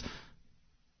his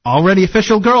already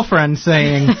official girlfriend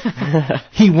saying,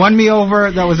 he won me over.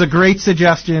 That was a great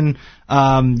suggestion.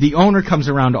 The owner comes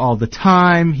around all the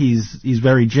time. He's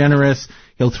very generous.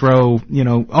 He'll throw,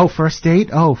 first date?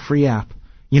 Oh, free app.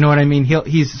 You know what I mean?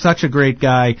 He's such a great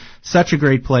guy, such a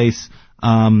great place.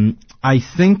 I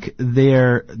think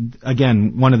they're,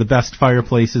 again, one of the best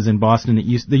fireplaces in Boston.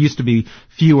 There used to be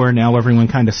fewer. Now everyone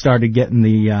kind of started getting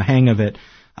the hang of it.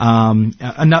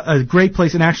 A great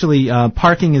place, and actually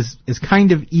parking is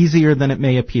kind of easier than it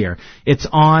may appear. It's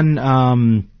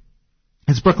on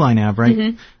it's Brookline Ave,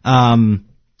 right?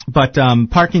 But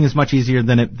parking is much easier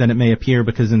than it may appear,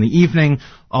 because in the evening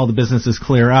all the businesses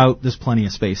clear out. There's plenty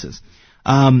of spaces.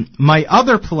 My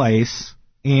other place.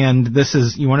 And this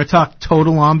is, you want to talk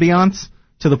total ambiance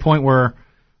to the point where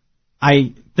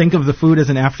I think of the food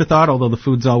as an afterthought, although the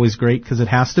food's always great because it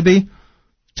has to be.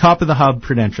 Top of the Hub,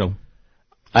 Prudential.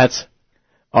 That's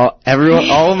all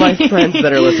of my friends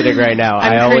that are listening right now.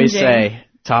 I always say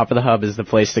Top of the Hub is the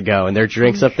place to go, and their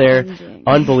drinks up there,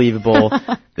 unbelievable.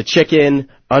 The chicken,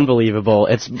 unbelievable.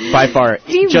 It's by far.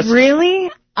 Do you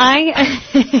really?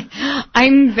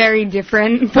 I'm very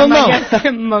different from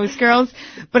most girls,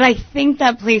 but I think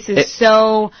that place is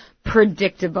so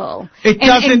predictable. It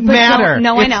doesn't matter.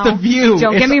 No, I know. It's the view.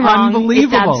 Don't get me wrong.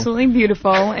 Unbelievable. It's absolutely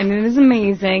beautiful, and it is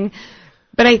amazing.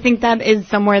 But I think that is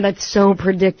somewhere that's so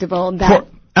predictable that.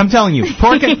 I'm telling you,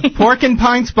 Pork and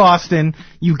Pints, Boston.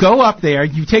 You go up there,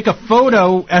 you take a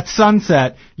photo at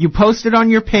sunset, you post it on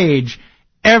your page.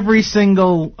 Every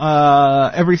single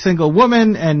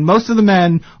woman and most of the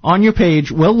men on your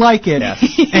page will like it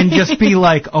and just be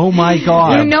like, "Oh my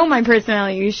God!" You know my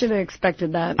personality. You should have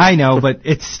expected that. I know, but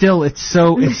it's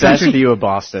best view of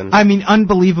Boston. I mean,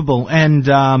 unbelievable. And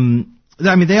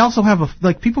they also have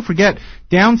people forget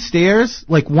downstairs,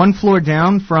 like one floor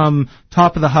down from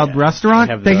Top of the Hub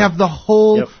restaurant. They have the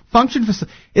whole function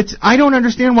facility. I don't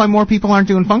understand why more people aren't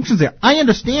doing functions there. I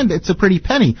understand it's a pretty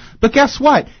penny, but guess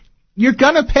what? You're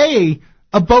going to pay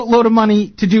a boatload of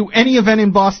money to do any event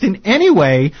in Boston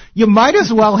anyway. You might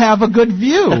as well have a good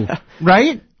view,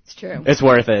 right? It's true. It's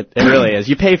worth it. It really is.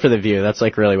 You pay for the view. That's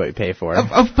really what you pay for.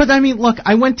 But I mean, look,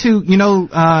 I went to,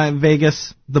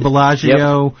 Vegas, the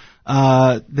Bellagio.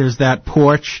 There's that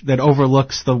porch that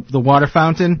overlooks the water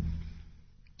fountain.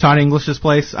 Todd English's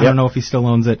place. I don't know if he still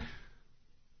owns it.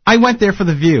 I went there for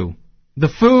the view. The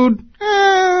food,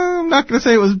 I'm not going to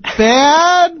say it was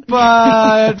bad,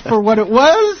 but for what it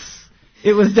was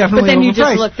definitely overpriced. But then you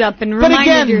just looked up and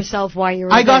reminded yourself why you were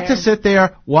there. I got to sit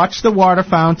there, watch the water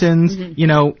fountains,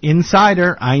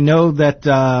 insider. I know that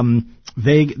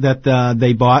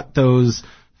they bought those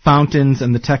fountains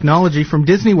and the technology from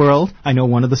Disney World. I know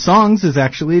one of the songs is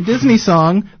actually a Disney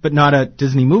song, but not a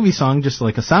Disney movie song, just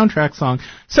like a soundtrack song.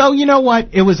 So you know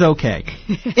what? It was okay.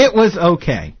 It was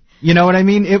okay. You know what I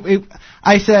mean?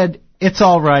 I said, it's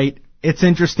all right. It's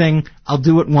interesting. I'll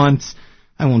do it once.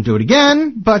 I won't do it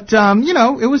again, but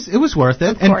it was worth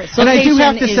it. Of course. And I do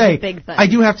have to say, a big thing. I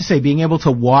do have to say, being able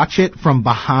to watch it from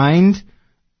behind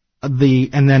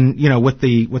and then with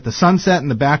the sunset and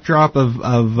the backdrop of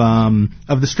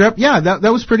the Strip,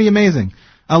 that was pretty amazing.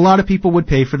 A lot of people would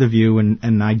pay for the view,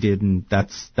 and I did, and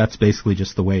that's basically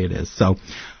just the way it is. So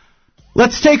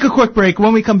let's take a quick break.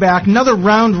 When we come back, another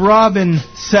round robin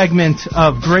segment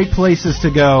of great places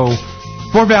to go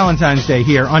for Valentine's Day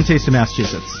here on Taste of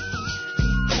Massachusetts.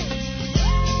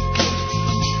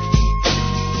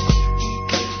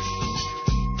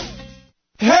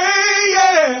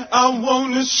 I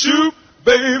wanna shoot,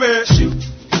 baby. Shoot.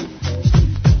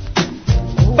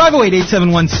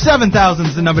 508-871-7000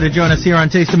 is the number to join us here on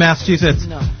Taste of Massachusetts.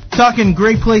 No. Talking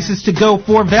great places to go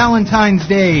for Valentine's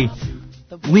Day.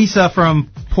 Lisa from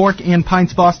Pork and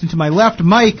Pints, Boston to my left.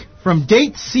 Mike from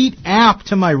Date Seat App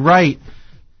to my right.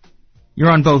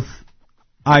 You're on both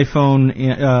iPhone,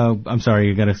 I'm sorry,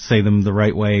 you gotta say them the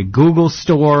right way, Google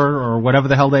Store or whatever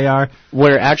the hell they are.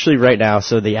 We're actually right now,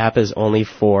 so the app is only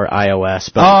for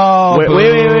iOS. But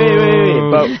wait.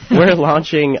 But we're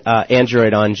launching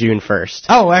Android on June 1st.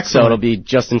 Oh, excellent. So it'll be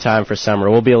just in time for summer.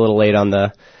 We'll be a little late on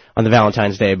the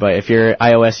Valentine's Day, but if you're an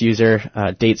iOS user,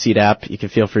 Date Seat app, you can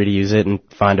feel free to use it and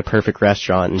find a perfect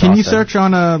restaurant in Boston. Can you search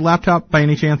on a laptop by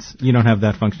any chance? You don't have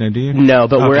that functionality, do you? No,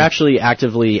 but we're actually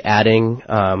actively adding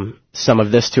some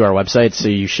of this to our website, so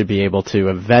you should be able to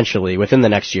eventually, within the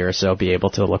next year or so, be able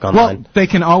to look online. Well, they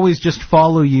can always just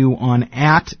follow you on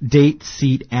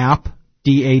 @DateSeatApp,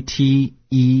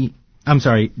 DateSeatApp on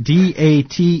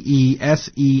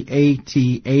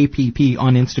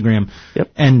Instagram.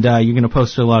 Yep. And you're going to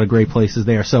post a lot of great places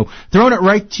there. So throwing it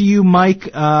right to you, Mike.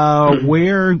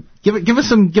 Where give us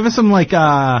some great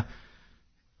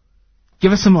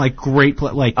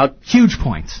huge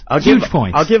points. Huge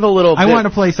points. I'll give a little. I want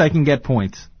a place I can get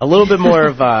points. A little bit more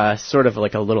of sort of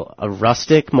like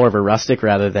more of a rustic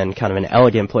rather than kind of an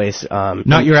elegant place.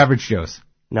 Not your average Joe's.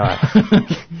 No.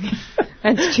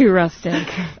 That's too rustic.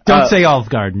 Don't say Olive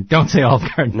Garden. Don't say Olive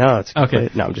Garden. No, it's okay.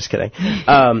 No, I'm just kidding.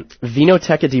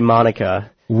 Vinoteca di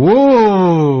Monica.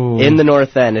 Whoa! In the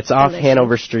North End. It's off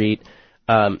Hanover Street.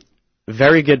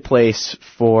 Very good place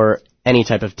for any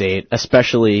type of date,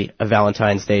 especially a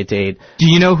Valentine's Day date. Do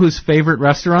you know whose favorite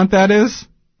restaurant that is?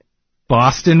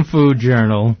 Boston Food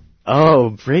Journal.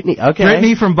 Oh, Brittany. Okay.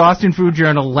 Brittany from Boston Food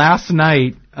Journal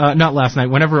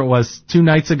whenever it was, 2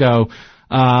 nights ago,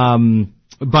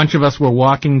 a bunch of us were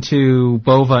walking to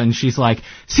Bova, and she's like,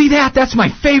 see that? That's my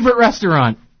favorite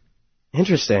restaurant.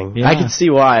 Interesting. Yeah. I can see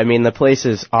why. I mean, the place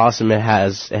is awesome. It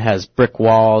has brick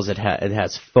walls. It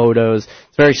has photos.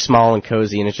 It's very small and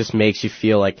cozy, and it just makes you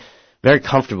feel like very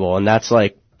comfortable. And that's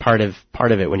like part of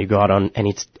it when you go out on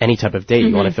any type of date. Mm-hmm.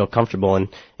 You want to feel comfortable and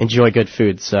enjoy good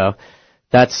food. So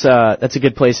that's a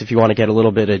good place if you want to get a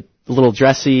little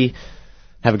dressy,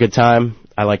 have a good time.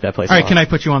 I like that place. All right, can I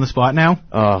put you on the spot now?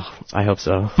 Oh, I hope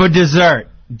so. For dessert,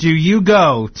 do you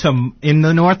go to, in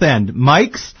the North End,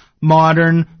 Mike's,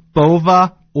 Modern,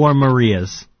 Bova, or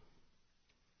Maria's?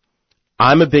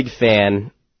 I'm a big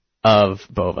fan of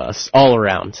Bova's all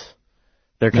around.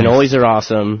 Their cannolis are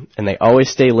awesome, and they always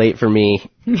stay late for me.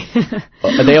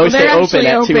 They always stay open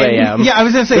at 2 a.m. Yeah, I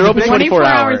was going to say, they're open 24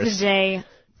 hours a day.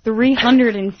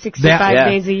 365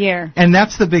 days a year. And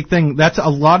that's the big thing. That's a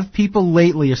lot of people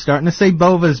lately are starting to say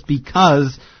Bova's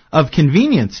because of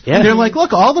convenience. Yeah. They're like,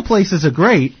 look, all the places are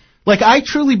great. Like, I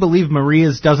truly believe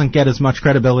Maria's doesn't get as much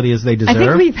credibility as they deserve. I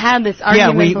think we've had this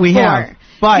argument before. We have.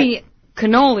 But see,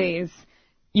 cannolis,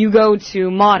 you go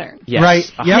to Modern. Yes. Right.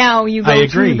 Yep. Now you go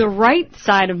to the right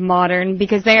side of Modern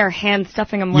because they are hand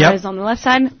stuffing them, whereas on the left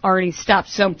side, already stuffed.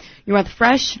 So you want the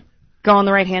fresh, go on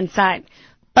the right-hand side.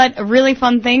 But a really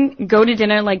fun thing, go to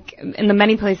dinner, like in the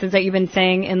many places that you've been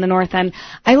saying in the North End.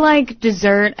 I like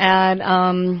dessert at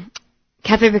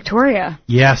Cafe Victoria.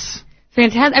 Yes.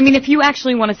 Fantastic. I mean, if you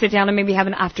actually want to sit down and maybe have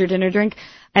an after-dinner drink,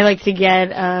 I like to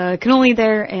get cannoli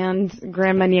there and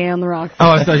Grand Marnier on the rocks.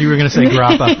 Oh, I thought you were going to say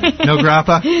grappa. No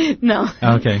grappa? No.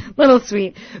 Okay. Little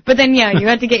sweet. But then, you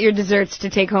have to get your desserts to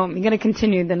take home. You got to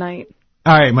continue the night.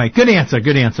 All right, Mike. Good answer,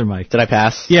 Mike. Did I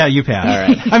pass? Yeah, you passed. All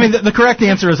right. I mean, the correct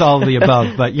answer is all of the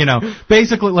above, but,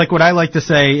 basically, like what I like to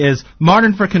say is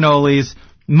Modern for cannolis,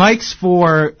 Mike's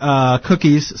for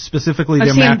cookies, specifically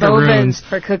their macaroons. Bova's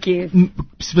for cookies.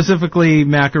 Specifically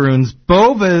macaroons.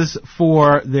 Bova's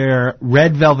for their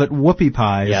red velvet whoopie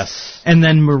pies. Yes. And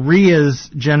then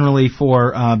Maria's generally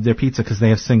for their pizza because they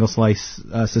have single slice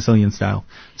Sicilian style.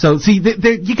 So see,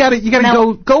 you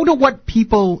gotta go to what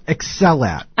people excel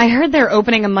at. I heard they're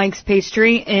opening a Mike's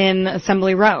Pastry in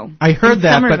Assembly Row. I heard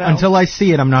that, but until I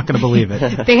see it, I'm not going to believe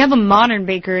it. They have a modern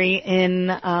bakery in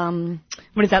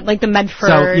what is that? Like the Medford,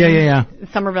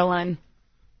 Somerville line.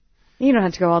 You don't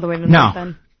have to go all the way to the north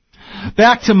end.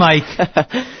 Back to Mike.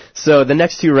 So the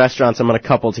next two restaurants I'm going to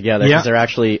couple together because they're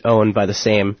actually owned by the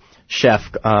same chef.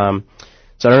 So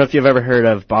I don't know if you've ever heard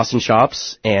of Boston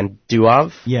Chops and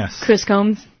Duave. Yes. Chris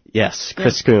Combs. Yes,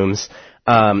 Chris Combs.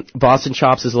 Boston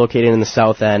Chops is located in the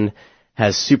south end,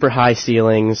 has super high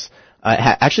ceilings.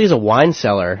 Actually has a wine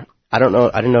cellar. I don't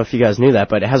know if you guys knew that,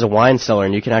 but it has a wine cellar,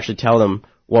 and you can actually tell them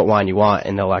what wine you want,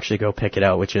 and they'll actually go pick it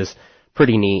out, which is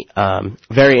pretty neat.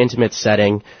 Very intimate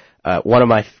setting. One of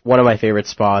my favorite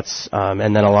spots,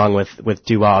 and then along with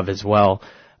Duave as well.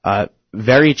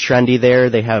 Very trendy there.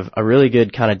 They have a really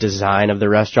good kind of design of the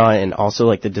restaurant, and also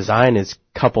like the design is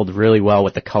coupled really well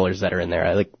with the colors that are in there.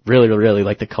 I really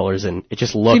like the colors, and it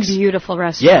just looks it's a beautiful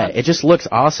restaurant. Yeah, it just looks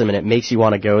awesome, and it makes you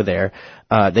want to go there.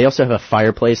 They also have a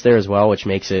fireplace there as well, which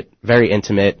makes it very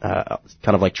intimate, kind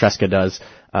of like Tresca does.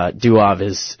 Duave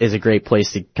is a great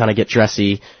place to kind of get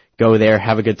dressy, go there,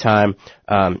 have a good time,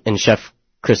 and Chef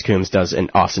Chris Combs does an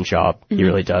awesome job. Mm-hmm. He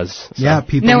really does. So. Yeah,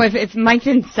 people. No, if Mike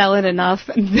didn't sell it enough,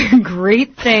 the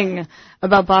great thing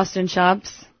about Boston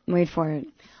Chops, wait for it.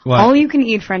 What? All you can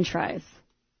eat French fries.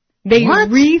 They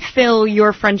refill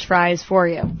your French fries for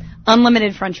you.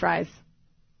 Unlimited French fries.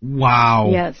 Wow.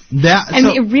 Yes.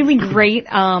 Really great.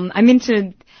 I'm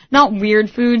into not weird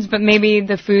foods, but maybe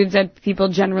the foods that people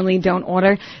generally don't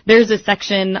order. There's a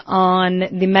section on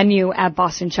the menu at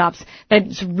Boston Chops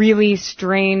that's really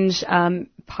strange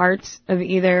parts of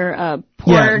either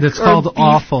pork. Yeah, that's called beef.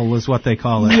 Offal is what they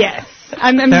call it. Yes.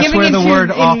 I'm that's giving where it the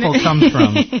word offal comes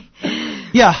from.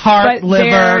 Yeah, heart, but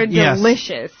liver. They're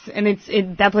delicious, and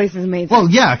that place is amazing. Well,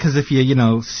 yeah, because if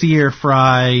you sear,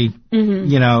 fry,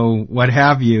 what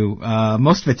have you,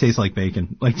 most of it tastes like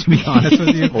bacon. Like, to be honest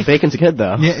with you. Well, bacon's good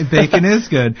though. Yeah, bacon is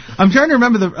good. I'm trying to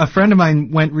remember a friend of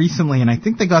mine went recently, and I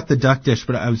think they got the duck dish,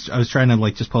 but I was trying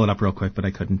to just pull it up real quick, but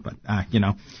I couldn't. But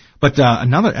But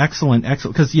another excellent,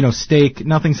 because steak.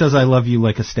 Nothing says I love you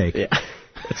like a steak. Yeah,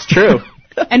 it's true.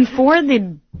 And for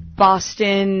the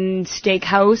Boston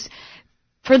Steakhouse,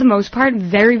 for the most part,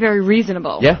 very, very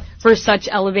reasonable. Yeah. For such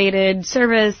elevated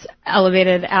service,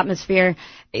 elevated atmosphere,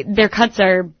 their cuts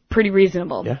are pretty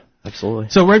reasonable. Yeah, absolutely.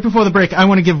 So right before the break, I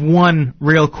want to give one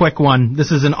real quick one.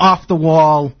 This is an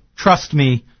off-the-wall, trust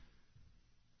me,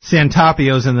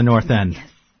 Santopio's in the North End. Yes.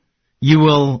 You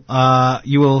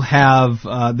will have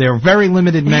their very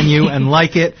limited menu and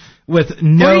like it. With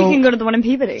no, or you can go to the one in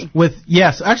Peabody.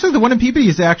 Actually, the one in Peabody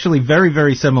is actually very,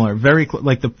 very similar.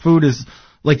 The food is,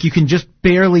 you can just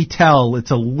barely tell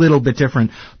it's a little bit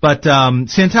different. But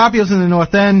Santopio's in the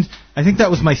North End. I think that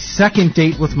was my second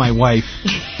date with my wife.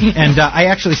 And I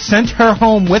actually sent her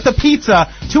home with a pizza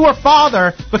to her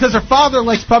father because her father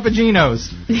likes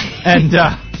Papagino's. And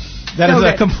that is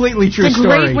a completely true story.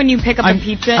 It's great when you pick up a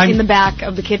pizza in the back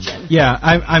of the kitchen. Yeah,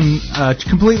 I'm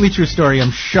completely true story.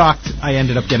 I'm shocked I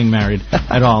ended up getting married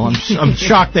at all. I'm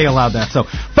shocked they allowed that. So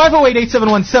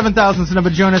 508-871-7000 is the number.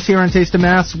 Join us here on Taste of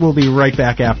Mass. We'll be right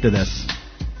back after this.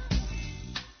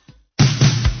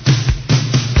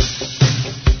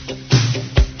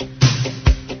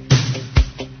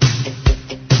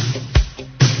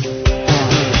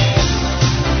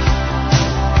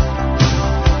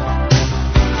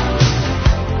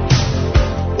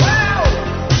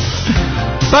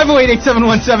 Five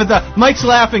 508-871-7000. Mike's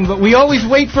laughing, but we always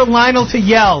wait for Lionel to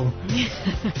yell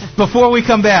before we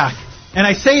come back. And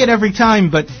I say it every time,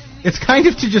 but it's kind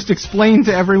of to just explain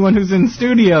to everyone who's in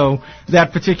studio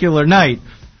that particular night.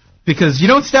 Because you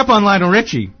don't step on Lionel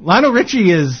Richie. Lionel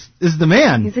Richie is the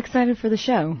man. He's excited for the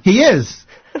show. He is.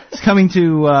 He's coming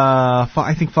to,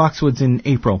 I think, Foxwoods in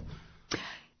April.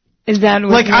 Is that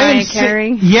what Mariah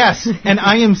Carey? Yes, and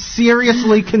I am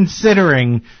seriously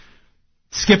considering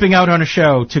skipping out on a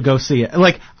show to go see it.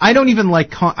 I don't even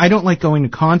I don't like going to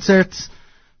concerts,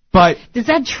 but... Does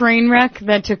that train wreck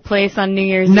that took place on New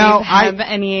Year's Eve have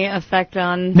any effect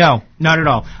on... No, not at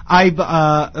all.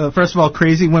 First of all,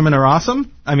 crazy women are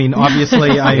awesome. I mean,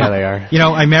 obviously, yeah, they are.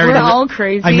 I married We're all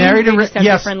crazy. I married we just have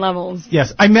different levels.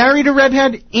 Yes, I married a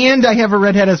redhead, and I have a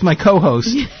redhead as my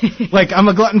co-host. I'm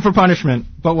a glutton for punishment,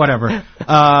 but whatever.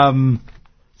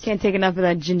 Can't take enough of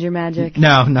that ginger magic.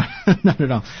 No, not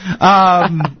at all.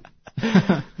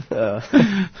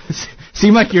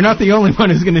 See, Mike, you're not the only one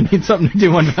who's going to need something to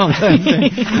do on Valentine's Day.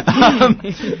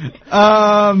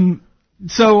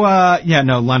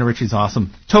 Lionel Richie's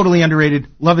awesome. Totally underrated.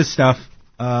 Love his stuff.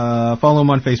 Follow him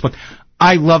on Facebook.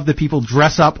 I love that people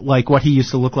dress up like what he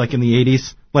used to look like in the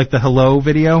 80s, like the Hello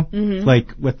video,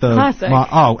 like with the... Classic.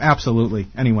 Oh, absolutely.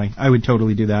 Anyway, I would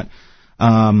totally do that.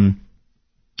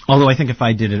 Although I think if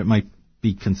I did it, it might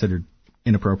be considered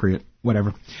inappropriate.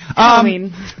 Whatever.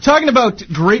 Talking about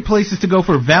great places to go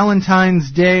for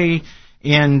Valentine's Day,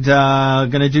 and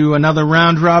going to do another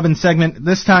round-robin segment,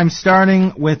 this time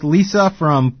starting with Lisa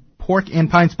from Pork and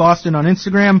Pints Boston on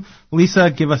Instagram.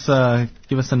 Lisa, give us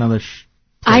another...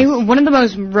 One of the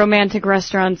most romantic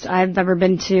restaurants I've ever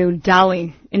been to,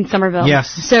 Dolly in Somerville. Yes.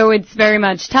 So it's very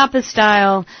much tapas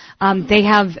style. They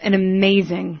have an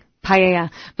amazing paella,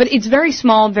 but it's very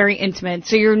small, very intimate,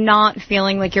 so you're not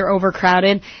feeling like you're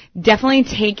overcrowded. Definitely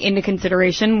take into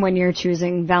consideration when you're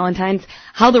choosing Valentine's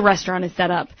how the restaurant is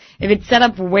set up. If it's set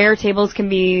up where tables can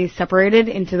be separated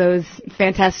into those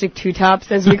fantastic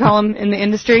two-tops, as we call them in the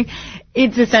industry,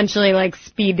 it's essentially like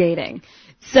speed dating.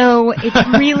 So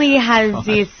it really has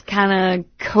this kind of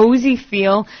cozy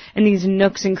feel and these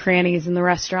nooks and crannies in the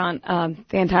restaurant.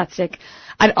 Fantastic.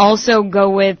 I'd also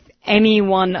go with any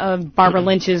one of Barbara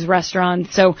Lynch's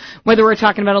restaurants. So whether we're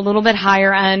talking about a little bit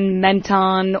higher end,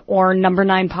 Menton or Number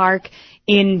 9 Park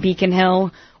in Beacon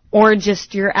Hill, or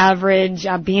just your average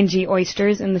B&G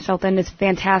Oysters in the South End is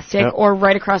fantastic, or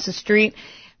right across the street.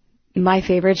 My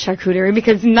favorite, charcuterie,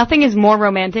 because nothing is more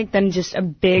romantic than just a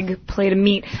big plate of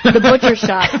meat. The butcher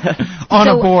shop. On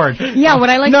a board. Yeah, what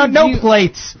I like to do... No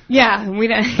plates. Yeah, we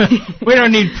don't... We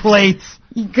don't need plates.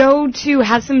 Go to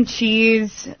have some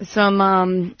cheese,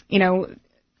 some,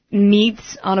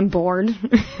 meats on a board.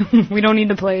 We don't need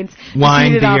the plates.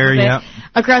 Wine, beer, yeah.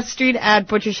 Across the street at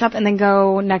Butcher Shop, and then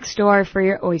go next door for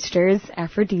your oysters,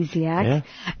 aphrodisiac. Yeah.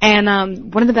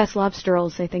 And one of the best lobster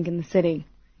rolls, I think, in the city.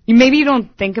 Maybe you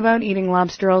don't think about eating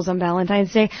lobster rolls on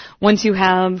Valentine's Day. Once you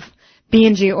have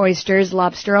B&G Oysters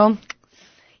lobster roll,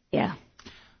 yeah.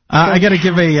 I gotta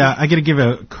give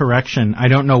a correction. I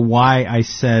don't know why I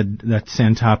said that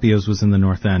Santopio's was in the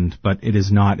North End, but it is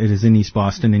not. It is in East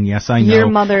Boston, and yes, I know. Your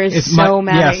mother is so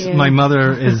mad at you. Yes, my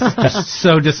mother is just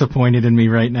so disappointed in me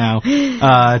right now.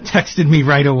 Texted me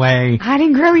right away. I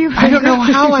didn't grow you. I don't know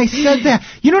how I said that.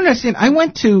 You don't understand. I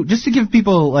went to, just to give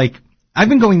people, like, I've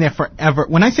been going there forever.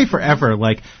 When I say forever,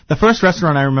 like, the first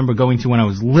restaurant I remember going to when I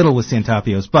was little was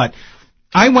Santopio's, but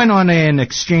I went on an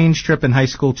exchange trip in high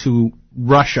school to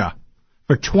Russia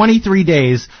for 23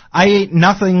 days. I ate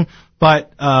nothing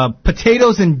but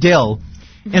potatoes and dill.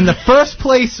 And the first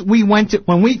place we went to,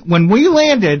 when we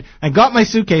landed, I got my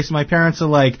suitcase, my parents are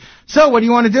like, so what do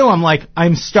you want to do? I'm like,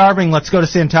 I'm starving, let's go to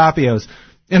Santopio's.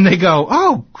 And they go,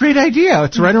 oh, great idea.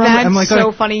 It's right around. I'm like,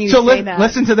 so funny you say that.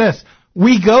 Listen to this.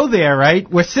 We go there, right?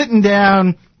 We're sitting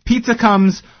down, pizza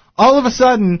comes. All of a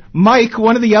sudden, Mike,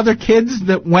 one of the other kids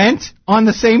that went on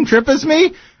the same trip as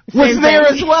me, was there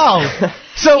as well.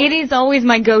 So it is always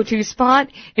my go-to spot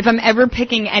if I'm ever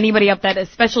picking anybody up that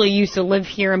especially used to live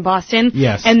here in Boston.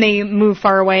 Yes. And they move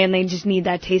far away and they just need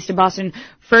that taste of Boston.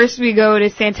 First we go to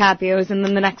Santopio's, and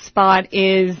then the next spot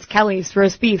is Kelly's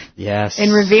roast beef. Yes. In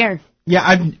Revere.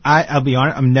 Yeah, I'll be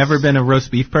honest, I've never been a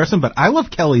roast beef person, but I love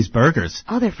Kelly's burgers.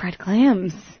 Oh, they're fried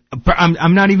clams.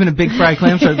 I'm not even a big fried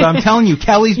clam fan, but I'm telling you,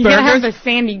 Kelly's burgers. You gotta have the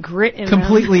sandy grit in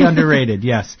completely underrated,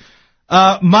 yes.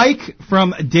 Mike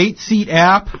from Date Seat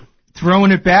app,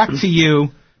 throwing it back to you.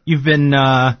 You've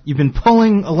been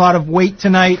pulling a lot of weight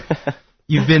tonight.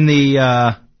 You've been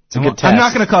the it's a good test. I'm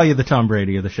not going to call you the Tom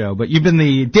Brady of the show, but you've been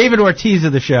the David Ortiz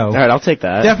of the show. All right, I'll take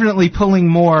that. Definitely pulling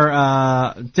more.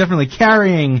 Definitely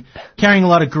carrying a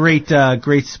lot of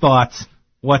great spots.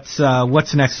 What's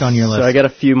next on your list? So I got a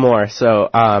few more. So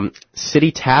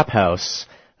City Tap House.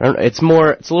 It's a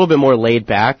little bit more laid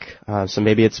back. So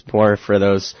maybe it's more for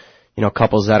those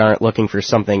couples that aren't looking for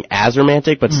something as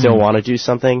romantic but still want to do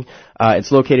something.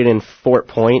 It's located in Fort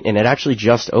Point, and it actually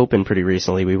just opened pretty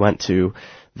recently. We went to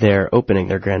their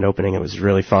grand opening. It was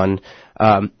really fun.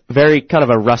 Very kind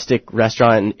of a rustic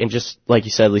restaurant, and just like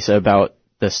you said, Lisa, about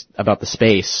the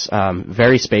space.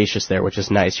 Very spacious there, which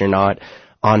is nice. You're not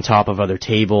on top of other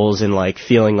tables and like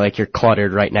feeling like you're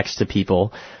cluttered right next to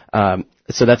people.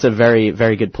 So that's a very,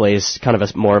 very good place, kind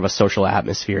of more of a social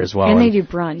atmosphere as well. And they do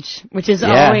brunch, which is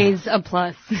always a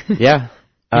plus. Yeah.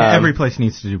 Every place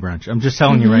needs to do brunch. I'm just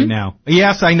telling you right now.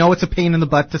 Yes, I know it's a pain in the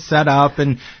butt to set up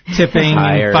and tipping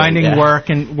and finding work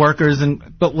and workers,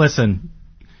 but listen,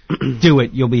 do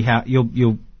it.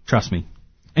 You'll trust me.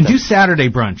 And do Saturday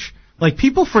brunch. Like,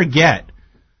 people forget.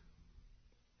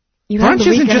 Brunch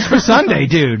isn't just for Sunday,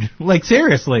 dude. Like,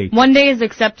 seriously. One day is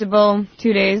acceptable.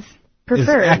 2 days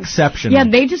preferred. Is exceptional. Yeah,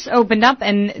 they just opened up,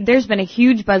 and there's been a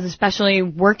huge buzz, especially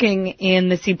working in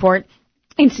the Seaport.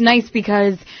 It's nice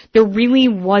because there really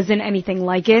wasn't anything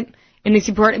like it in the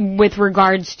Seaport with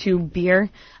regards to beer,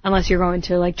 unless you're going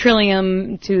to like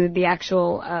Trillium to the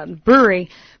actual brewery.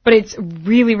 But it's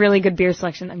really, really good beer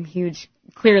selection. I'm huge,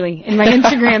 clearly, in my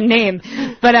Instagram name.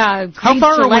 But how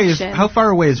far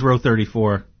away is Row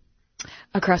 34?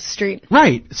 Across the street.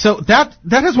 Right. So that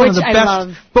is one of the best,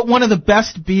 love. But one of the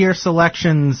best beer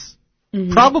selections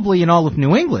probably in all of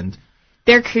New England.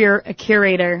 Their a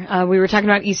curator, we were talking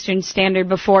about Eastern Standard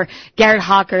before, Garrett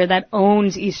Hawker, that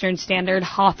owns Eastern Standard,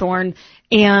 Hawthorne,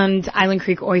 and Island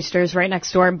Creek Oysters right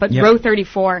next door. But Row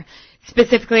 34,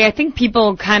 specifically, I think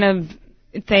people kind of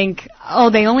think, oh,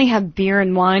 they only have beer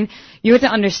and wine. You have to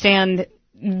understand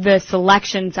the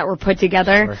selections that were put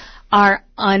together are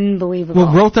unbelievable.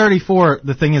 Well, Row 34,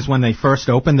 the thing is, when they first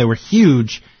opened, they were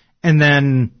huge, and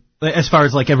then, as far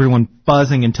as like everyone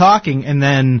buzzing and talking, and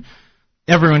then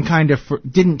everyone kind of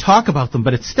didn't talk about them,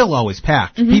 but it's still always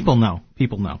packed. People know.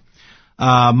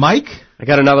 Mike? I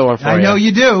got another one for you. I know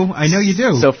you do.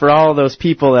 So for all those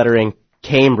people that are in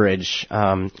Cambridge,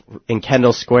 in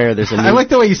Kendall Square, there's a new... I like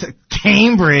the way you said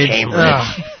Cambridge.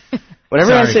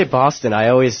 Whenever I say Boston,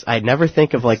 I never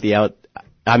think of like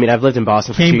I've lived in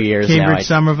Boston for 2 years now. Cambridge,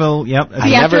 Somerville, yep.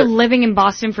 After living in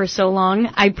Boston for so long,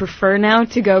 I prefer now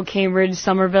to go Cambridge,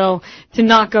 Somerville, to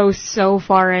not go so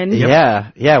far in.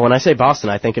 Yep. Yeah. When I say Boston,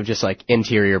 I think of just like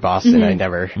interior Boston. I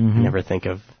never think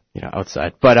of,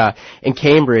 outside. But in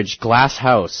Cambridge, Glass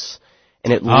House,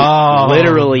 and it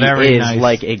literally is nice.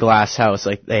 Like a glass house.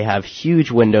 Like they have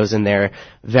huge windows in there,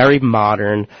 very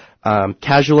modern.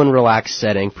 Casual and relaxed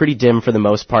setting, pretty dim for the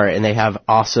most part, and they have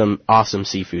awesome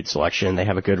seafood selection. They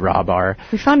have a good raw bar.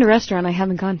 We found a restaurant I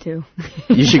haven't gone to.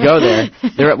 You should go there.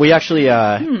 We're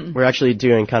actually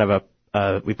doing kind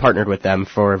of we partnered with them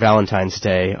for Valentine's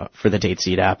Day for the Date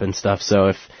Seed app and stuff.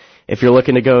 So if you're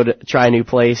looking to go to try a new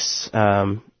place,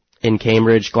 in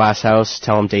Cambridge, Glass House,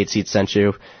 tell them Date Seed sent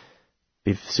you.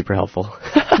 Be super helpful.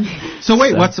 So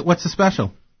wait, what's the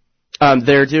special?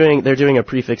 They're doing a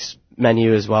prefix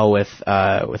menu as well with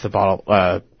a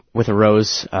bottle with a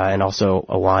rose and also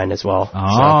a wine as well.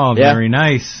 Oh, so, very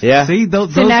nice. Yeah. See, so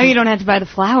now you don't have to buy the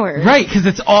flowers. Right, because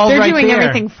it's all They're right doing there.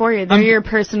 everything for you. They're your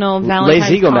personal Valentine's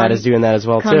Les Eagle Mat is doing that as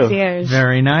well concierge. too.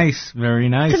 Very nice, very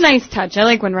nice. It's a nice touch. I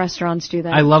like when restaurants do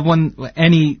that. I love when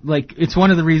it's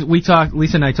one of the reasons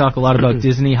Lisa and I talk a lot about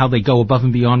Disney, how they go above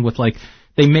and beyond with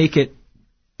they make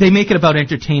it about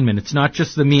entertainment. It's not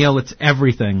just the meal, it's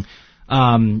everything.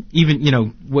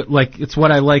 It's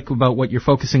what I like about what you're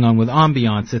focusing on with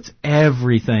ambiance. It's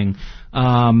everything.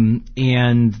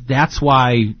 And that's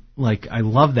why, I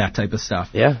love that type of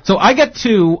stuff. Yeah. So I got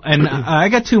two, and I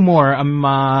got two more. I'm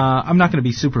not going to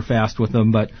be super fast with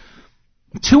them, but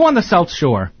two on the South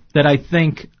Shore that I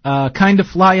think, kind of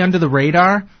fly under the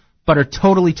radar, but are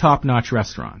totally top-notch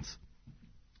restaurants.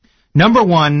 Number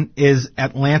one is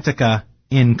Atlantica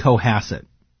in Cohasset.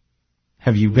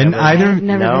 Have you been either? Never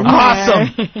been there.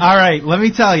 Awesome. All right, let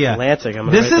me tell you. Atlantic.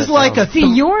 This is like a... See,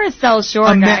 you're a South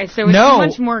Shore guy, so it's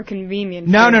much more convenient.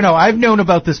 No. I've known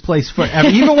about this place forever.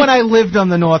 Even when I lived on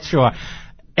the North Shore.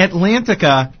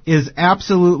 Atlantica is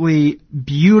absolutely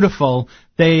beautiful.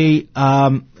 They,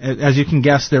 as you can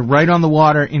guess, they're right on the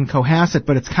water in Cohasset,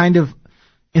 but it's kind of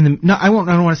I don't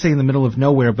want to say in the middle of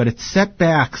nowhere, but it's set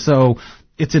back, so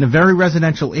it's in a very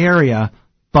residential area,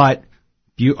 but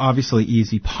obviously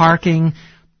easy parking.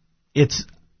 It's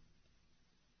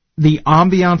the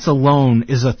ambiance alone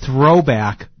is a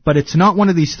throwback, but it's not one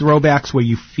of these throwbacks where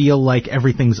you feel like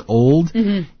everything's old.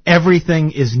 Mm-hmm.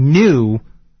 Everything is new,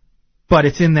 but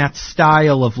it's in that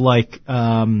style of the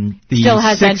still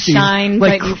has 60s, that shine,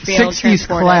 but you feel 60s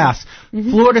class.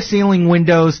 Mm-hmm. Floor to ceiling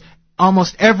windows.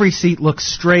 Almost every seat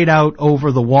looks straight out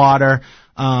over the water.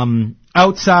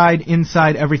 Outside,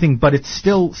 inside, everything, but it's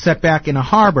still set back in a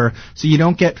harbor, so you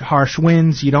don't get harsh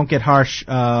winds, you don't get harsh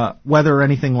weather or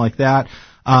anything like that.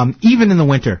 Even in the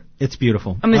winter, it's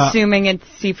beautiful. I'm assuming it's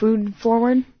seafood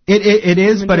forward? It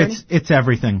is, but it's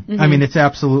everything. Mm-hmm. I mean, it's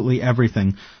absolutely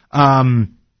everything.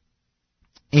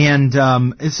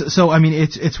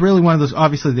 It's really one of those,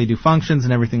 obviously they do functions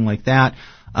and everything like that.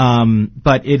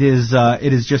 But it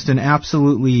is just an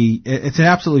absolutely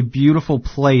beautiful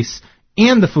place.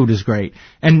 And the food is great.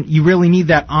 And you really need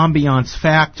that ambiance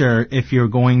factor if you're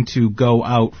going to go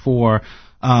out for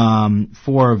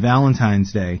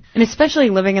Valentine's Day. And especially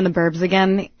living in the burbs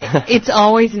again, it's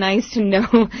always nice to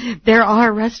know there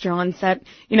are restaurants that,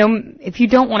 if you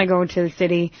don't want to go to the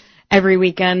city every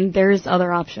weekend, there's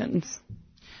other options.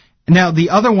 Now,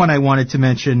 the other one I wanted to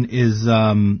mention is,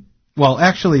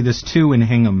 actually there's two in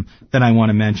Hingham that I want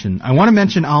to mention. I want to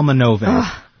mention Alma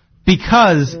Nove.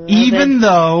 Because even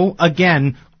though,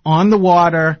 again, on the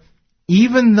water,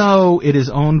 even though it is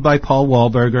owned by Paul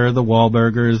Wahlberger, the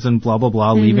Wahlburgers, and blah, blah,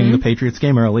 blah, leaving the Patriots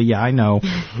game early, yeah, I know,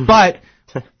 but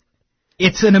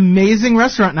it's an amazing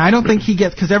restaurant, and I don't think he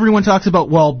gets, because everyone talks about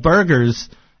Wahlburgers,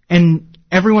 and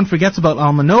everyone forgets about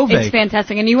Almanove. It's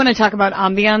fantastic, and you want to talk about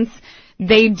ambiance?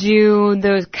 They do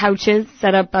those couches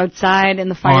set up outside in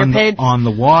the fire pit. On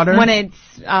the water. When it's,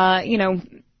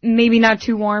 maybe not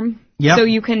too warm. Yep. So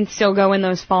you can still go in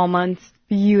those fall months.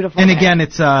 Beautiful. And again,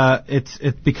 it's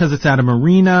because it's at a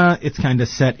marina, it's kind of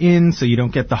set in, so you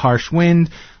don't get the harsh wind.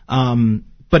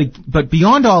 But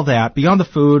beyond all that, beyond the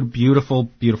food, beautiful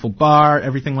bar,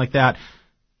 everything like that,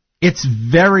 it's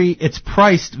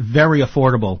priced very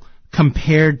affordable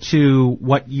compared to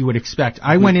what you would expect.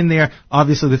 I went in there,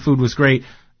 obviously the food was great.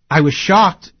 I was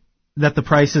shocked that the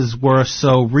prices were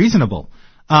so reasonable,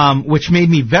 which made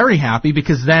me very happy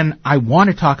because then I want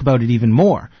to talk about it even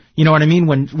more. You know what I mean?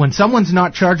 When someone's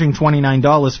not charging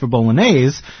 $29 for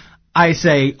bolognese, I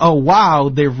say, oh wow,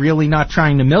 they're really not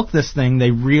trying to milk this thing.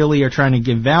 They really are trying to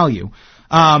give value.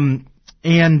 And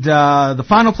the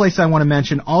final place I want to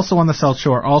mention, also on the South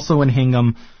Shore, also in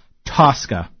Hingham,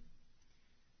 Tosca.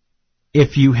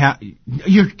 If you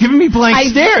you're giving me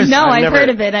blank stares. No, I've heard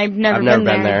of it. I've never been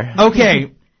there.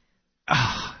 Okay.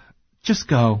 Just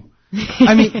go.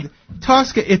 I mean,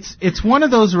 Tosca, it's one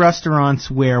of those restaurants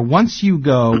where once you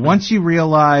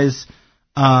realize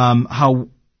how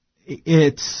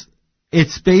it's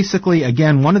basically,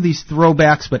 again, one of these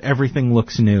throwbacks, but everything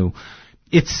looks new.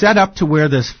 It's set up to where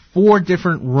there's 4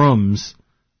 different rooms,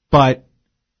 but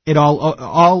it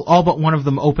all but one of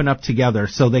them open up together,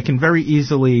 so they can very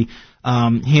easily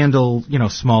handle,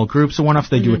 small groups. So one-off,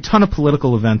 they do a ton of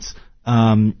political events.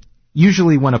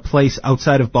 Usually when a place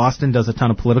outside of Boston does a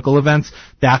ton of political events,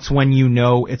 that's when you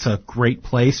know it's a great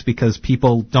place because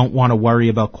people don't want to worry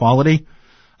about quality.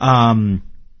 Well,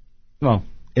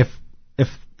 if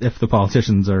the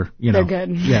politicians are, They're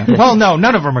good. Yeah. Well, no,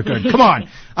 none of them are good. Come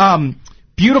on.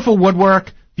 Beautiful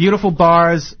woodwork, beautiful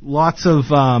bars, lots of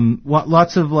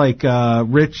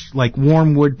rich,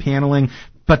 warm wood paneling,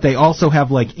 but they also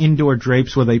have indoor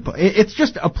drapes where it's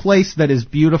just a place that is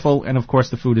beautiful, and of course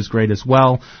the food is great as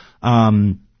well.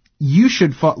 You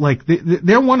should,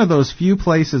 they're one of those few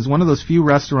places, one of those few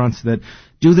restaurants that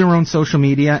do their own social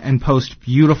media and post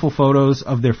beautiful photos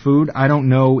of their food. I don't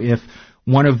know if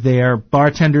one of their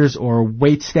bartenders or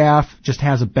wait staff just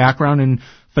has a background in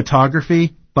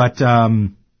photography, but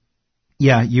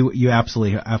yeah, you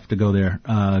absolutely have to go there,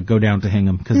 go down to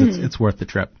Hingham because it's worth the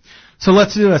trip. So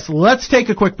let's do this. Let's take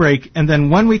a quick break, and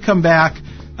then when we come back,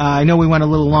 I know we went a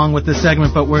little long with this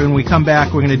segment, but when we come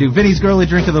back, we're going to do Vinny's Girly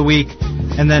Drink of the Week,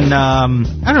 and then, I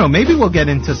don't know, maybe we'll get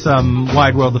into some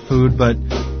Wide World of Food, but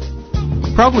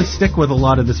probably stick with a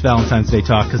lot of this Valentine's Day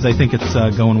talk, because I think it's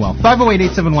going well.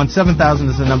 508-871-7000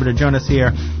 is the number to join us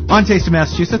here on Taste of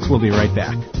Massachusetts. We'll be right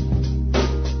back.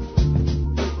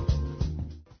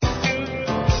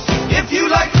 If you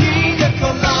like pina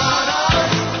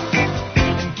coladas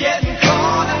and getting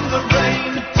caught in the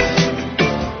rain,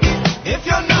 if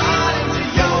you're not into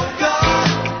yoga,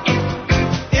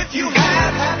 if you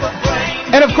have half a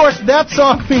brain. And of course, that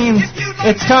song means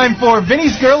it's time for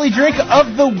Vinny's Girly Drink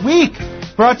of the Week,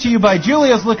 brought to you by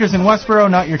Julio's Liquors in Westboro,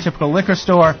 not your typical liquor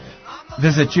store.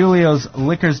 Visit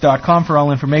juliosliquors.com for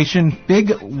all information.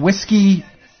 Big whiskey,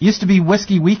 used to be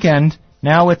Whiskey Weekend,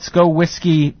 now it's Go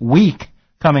Whiskey Week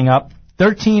coming up.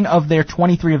 13 of their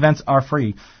 23 events are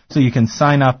free, so you can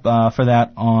sign up for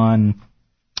that on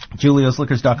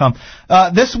juliosliquors.com.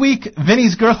 This week,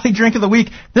 Vinny's Girly Drink of the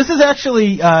Week. This is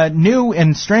actually new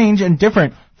and strange and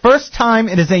different. First time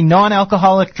it is a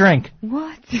non-alcoholic drink.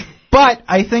 What? But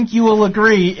I think you will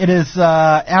agree it is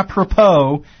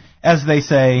apropos, as they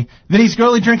say. Vinny's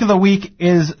Girly Drink of the Week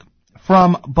is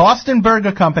from Boston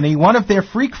Burger Company, one of their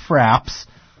Freak Fraps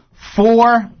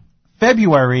for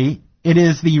February. It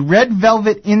is the red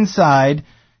velvet inside,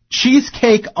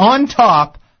 cheesecake on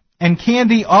top, and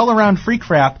candy all around Freak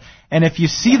Frap. And if you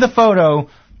see the photo,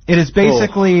 it is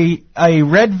basically a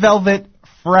red velvet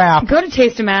frap. Go to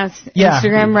Taste of Mass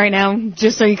Instagram right now,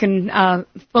 just so you can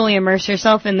fully immerse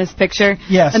yourself in this picture.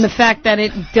 Yes. And the fact that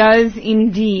it does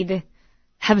indeed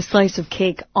have a slice of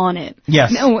cake on it.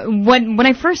 Yes. No, when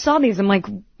I first saw these, I'm like,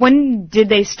 when did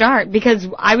they start? Because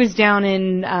I was down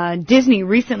in Disney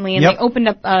recently, and they opened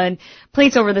up a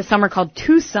place over the summer called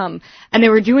Twosome, and they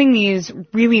were doing these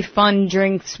really fun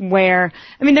drinks where,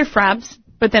 I mean, they're fraps,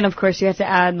 but then, of course, you have to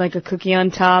add, a cookie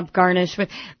on top, garnish with...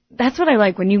 That's what I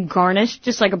like, when you garnish,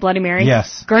 just like a Bloody Mary.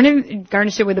 Yes.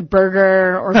 Garnish it with a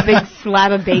burger or a big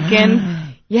slab of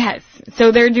bacon. Yes.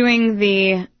 So they're doing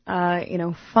the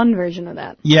fun version of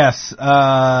that. Yes,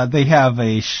 they have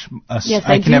Yes,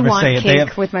 I can never want say it.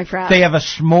 cake with my frat. They have a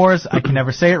s'mores. I can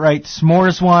never say it right.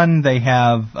 S'mores one. They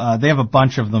have a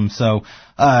bunch of them. So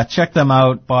check them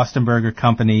out. Boston Burger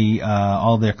Company.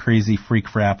 All their crazy freak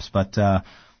fraps. But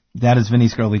that is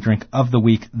Vinny's Girly Drink of the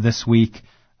Week this week.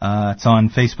 It's on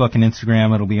Facebook and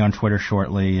Instagram. It'll be on Twitter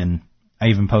shortly, and I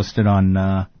even posted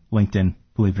on LinkedIn.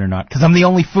 Believe it or not, because I'm the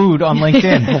only food on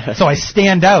LinkedIn, so I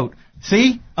stand out.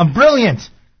 See? I'm brilliant.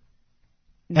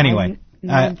 Anyway.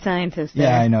 Scientist.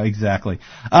 Yeah, I know, exactly.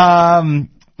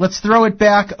 Let's throw it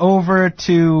back over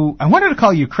to, I wanted to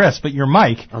call you Chris, but you're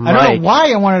Mike. I'm I don't Mike. know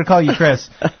why I wanted to call you Chris.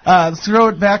 Let's throw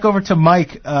it back over to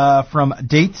Mike from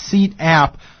Date Seat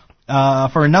app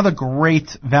for another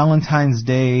great Valentine's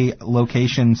Day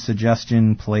location,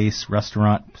 suggestion, place,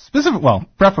 restaurant,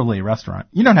 preferably a restaurant.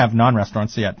 You don't have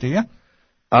non-restaurants yet, do you?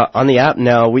 On the app,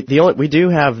 no. We do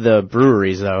have the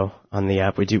breweries though. On the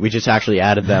app, we just actually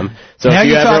added them. So now if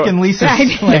you're talking Lisa's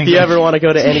language. If you ever want to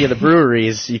go to any of the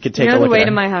breweries, you could take a look. You're the way at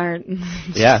to my heart.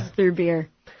 Yeah. Through beer.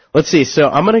 Let's see. So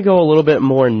I'm going to go a little bit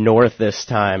more north this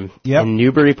time. Yep. In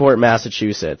Newburyport,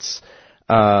 Massachusetts.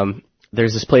 There's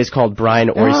this place called Brine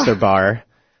Oyster Bar.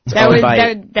 It's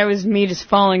That was me just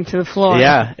falling to the floor.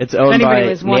 Yeah, it's owned anybody by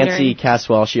was wondering. Nancy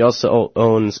Caswell. She also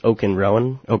owns Oak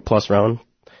Plus Rowan.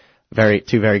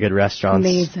 Two very good restaurants.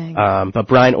 Amazing. But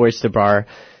Brine Oyster Bar,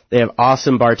 they have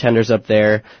awesome bartenders up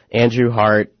there. Andrew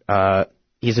Hart,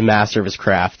 he's a master of his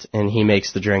craft, and he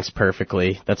makes the drinks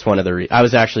perfectly. That's one of the we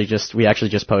actually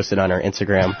just posted on our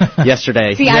Instagram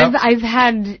yesterday. See, I've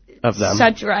had of them.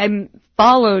 I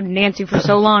followed Nancy for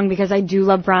so long because I do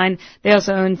love Brine. They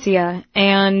also own Sia.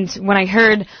 And when I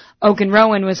heard Oak and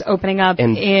Rowan was opening up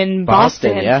in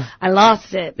Boston, yeah. I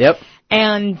lost it. Yep.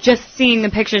 And just seeing the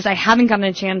pictures, I haven't gotten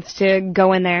a chance to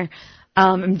go in there.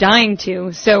 I'm dying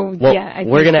to. So, yeah.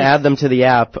 We're going to add them to the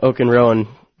app, Oak and Rowan.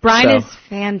 Brine is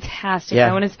fantastic,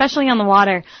 though, and especially on the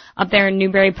water up there in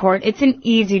Newburyport. It's an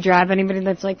easy drive. Anybody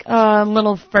that's like a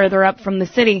little further up from the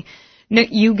city,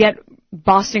 you get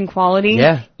Boston quality,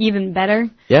 even better.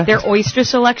 Yeah. Their oyster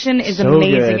selection is so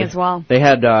amazing good. as well. They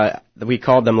had, we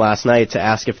called them last night to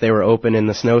ask if they were open in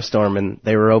the snowstorm, and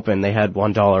they were open. They had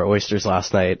 $1 oysters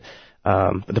last night.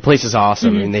 But the place is awesome.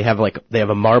 Mm-hmm. I mean, they have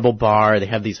a marble bar. They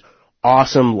have these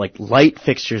awesome, light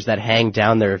fixtures that hang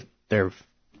down.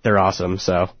 They're awesome.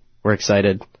 So we're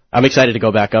excited. I'm excited to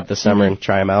go back up this summer and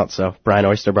try them out. So Brine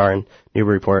Oyster Bar in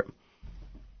Newburyport.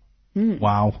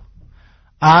 Wow.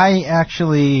 I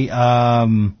actually, I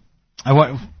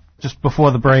went just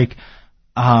before the break.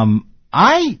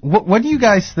 What do you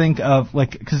guys think of,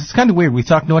 because it's kind of weird. We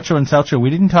talked North Shore and South Shore.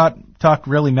 We didn't talk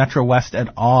really Metro West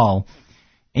at all.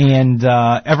 And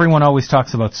everyone always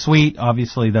talks about Sweet.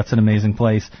 Obviously, that's an amazing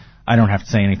place. I don't have to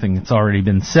say anything. It's already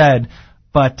been said.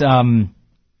 But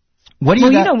what do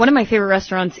you got? One of my favorite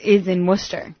restaurants is in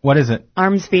Worcester. What is it?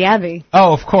 Armsby Abbey.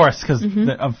 Oh, of course, because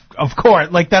of course,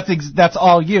 that's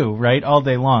all you, right? All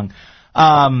day long.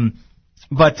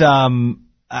 But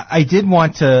I did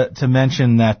want to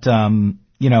mention that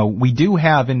we do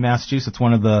have in Massachusetts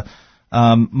one of the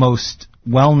most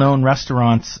well-known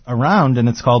restaurants around, and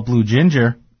it's called Blue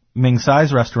Ginger, Ming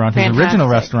Tsai's restaurant, his original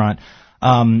restaurant.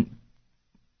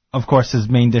 Of course, his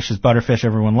main dish is butterfish,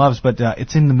 everyone loves, but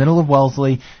it's in the middle of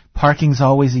Wellesley. Parking's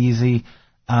always easy.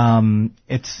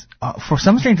 It's for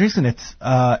some strange reason,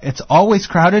 it's always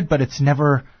crowded, but it's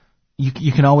never.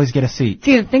 You can always get a seat.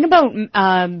 See, the thing about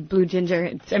Blue Ginger,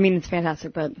 it's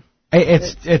fantastic, but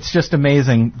it's just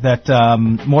amazing that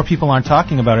more people aren't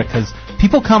talking about it, because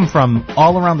people come from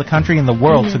all around the country and the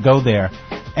world to go there.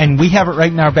 And we have it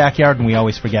right in our backyard, and we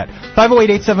always forget.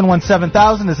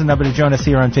 508-871-7000 is the number to join us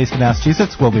here on Taste of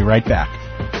Massachusetts. We'll be right back.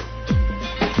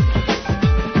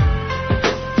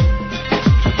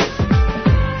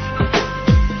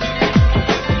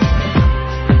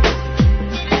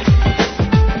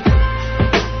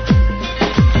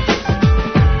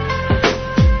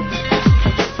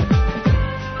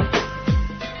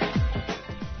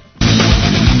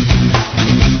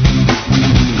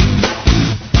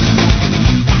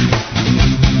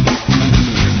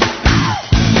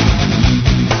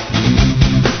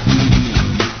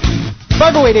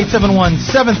 Oh,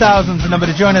 871-7000 is the number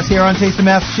to join us here on Taste of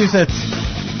Massachusetts.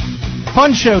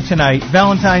 Fun show tonight.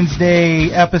 Valentine's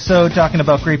Day episode, talking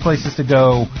about great places to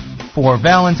go for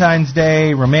Valentine's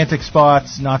Day, romantic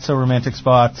spots, not so romantic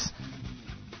spots.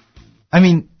 I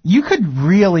mean, you could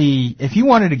really, if you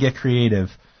wanted to get creative,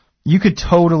 you could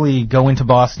totally go into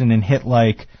Boston and hit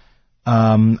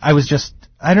I was just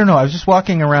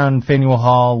walking around Faneuil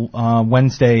Hall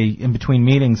Wednesday in between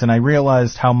meetings, and I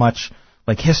realized how much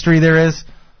history there is.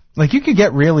 Like, you could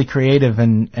get really creative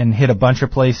and hit a bunch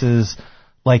of places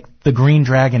like the Green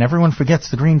Dragon. Everyone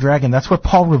forgets the Green Dragon. That's where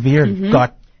Paul Revere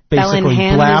got basically Bell in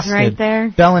Hand blasted. Is right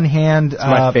there. Bell in Hand. It's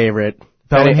my favorite.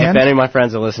 Bell in Hand? If any of my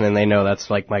friends are listening, they know that's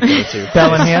like my go-to.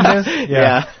 Bell in Hand is?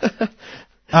 Yeah.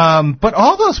 But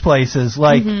all those places,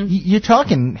 like, you're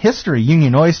talking history.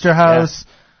 Union Oyster House,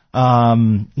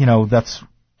 that's...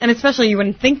 And especially you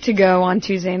wouldn't think to go on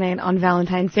Tuesday night on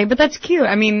Valentine's Day, but that's cute.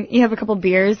 I mean, you have a couple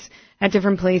beers at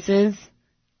different places,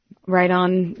 right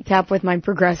on tap with my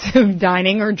progressive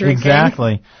dining or drinking.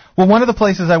 Exactly. Well, one of the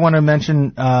places I want to mention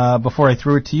before I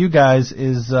threw it to you guys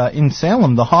is in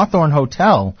Salem, the Hawthorne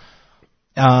Hotel.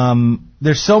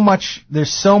 There's so much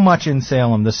in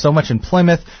Salem. There's so much in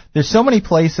Plymouth. There's so many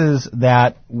places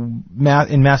that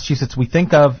in Massachusetts we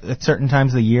think of at certain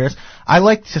times of the years. I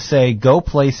like to say go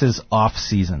places off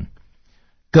season.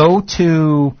 Go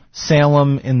to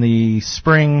Salem in the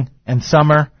spring and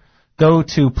summer. Go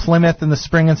to Plymouth in the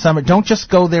spring and summer. Don't just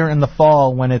go there in the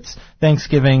fall when it's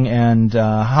Thanksgiving and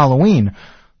Halloween.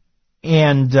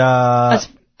 And us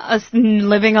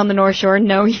living on the North Shore,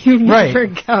 no, you never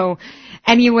go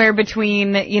anywhere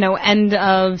between, end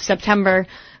of September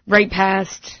right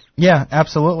past. Yeah,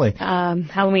 absolutely.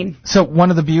 Halloween. So one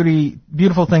of the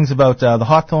beautiful things about the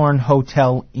Hawthorne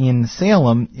Hotel in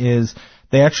Salem is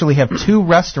they actually have 2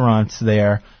 restaurants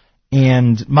there,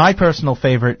 and my personal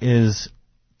favorite is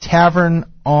Tavern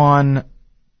on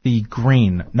the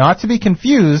Green. Not to be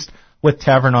confused with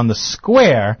Tavern on the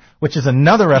Square, which is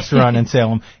another restaurant in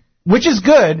Salem, which is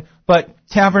good, but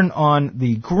Tavern on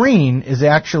the Green is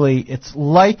actually, it's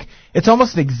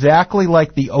almost exactly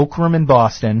like the Oak Room in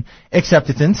Boston, except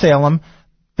it's in Salem.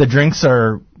 The drinks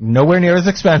are nowhere near as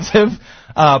expensive.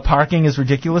 Parking is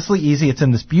ridiculously easy. It's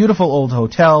in this beautiful old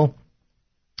hotel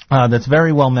that's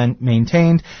very well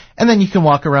maintained, and then you can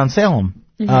walk around Salem.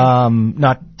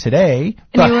 Not today.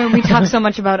 And we talk so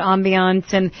much about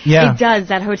ambiance, and it does.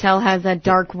 That hotel has that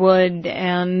dark wood,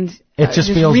 and it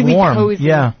just feels really warm. Cozy.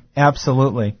 Yeah,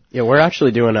 absolutely. Yeah, we're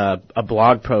actually doing a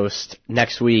blog post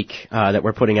next week that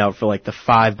we're putting out for like the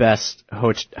 5 best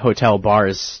hotel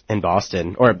bars in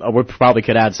Boston, or we probably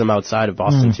could add some outside of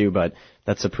Boston too, but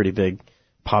that's a pretty big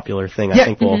popular thing. I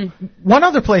think we'll. One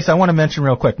other place I want to mention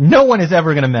real quick. No one is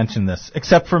ever going to mention this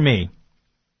except for me.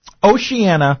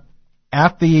 Oceana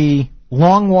at the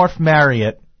Long Wharf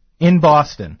Marriott in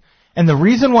Boston. And the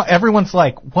reason why everyone's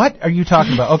like, what are you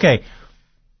talking about? Okay,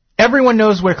 everyone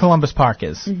knows where Columbus Park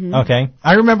is, okay?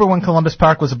 I remember when Columbus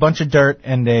Park was a bunch of dirt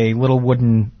and a little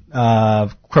wooden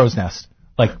crow's nest.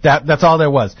 Like, that's all there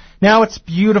was. Now it's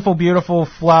beautiful, beautiful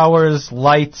flowers,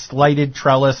 lights, lighted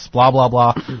trellis, blah, blah,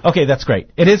 blah. Okay, that's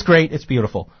great. It is great. It's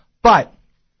beautiful. But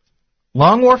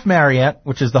Long Wharf Marriott,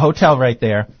 which is the hotel right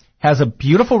there, has a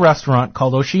beautiful restaurant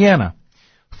called Oceana.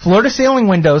 Floor-to-ceiling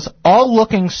windows, all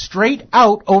looking straight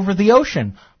out over the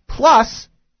ocean. Plus,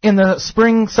 in the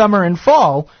spring, summer, and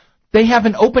fall, they have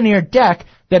an open-air deck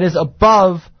that is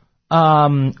above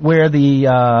where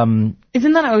the...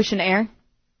 Isn't that Ocean Air?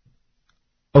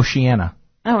 Oceana.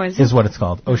 Oh, is it? Is what it's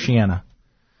called. Oceana.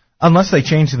 Unless they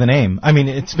change the name. I mean,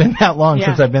 it's been that long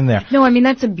since I've been there. No, I mean,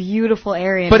 that's a beautiful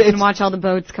area. But you can watch all the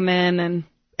boats come in and...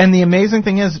 And the amazing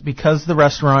thing is, because the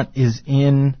restaurant is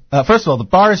in... first of all, the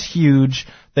bar is huge.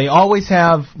 They always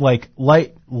have, like,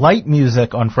 light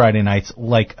music on Friday nights,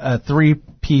 like a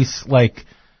 3-piece, like,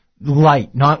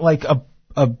 light, not like a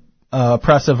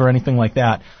oppressive or anything like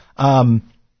that.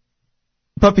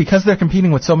 But because they're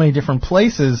competing with so many different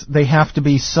places, they have to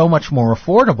be so much more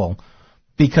affordable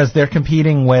because they're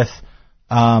competing with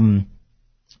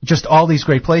just all these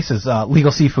great places.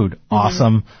 Legal Seafood,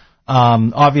 awesome.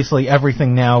 Obviously,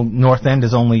 everything now, North End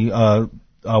is only a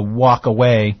walk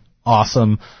away,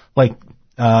 awesome. Like,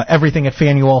 everything at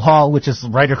Faneuil Hall, which is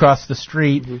right across the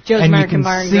street, Joe's and American you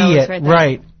Bar can and see Grill is it,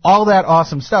 right there. all that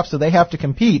awesome stuff. So they have to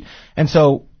compete, and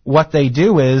so what they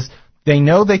do is they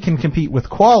know they can compete with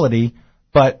quality,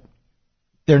 but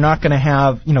they're not going to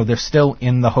have, they're still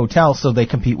in the hotel, so they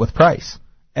compete with price.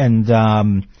 And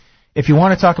if you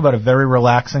want to talk about a very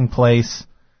relaxing place,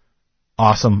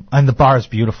 awesome. And the bar is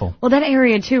beautiful. Well, that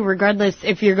area, too, regardless,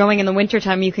 if you're going in the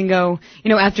wintertime, you can go,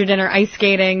 after dinner ice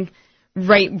skating,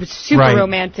 super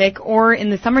romantic. Or in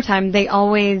the summertime, they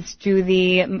always do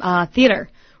the theater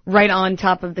right on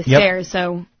top of the stairs.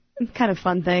 So it's kind of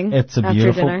fun thing. It's a after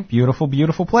beautiful, dinner. beautiful,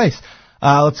 beautiful place.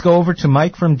 Let's go over to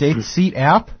Mike from Date Seat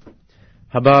app.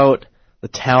 How about the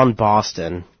town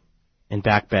Boston in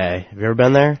Back Bay? Have you ever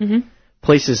been there? Mm-hmm.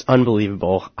 Place is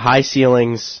unbelievable. High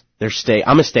ceilings. There's steak.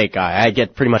 I'm a steak guy. I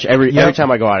get pretty much every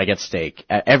time I go out, I get steak.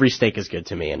 Every steak is good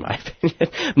to me, in my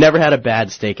opinion. Never had a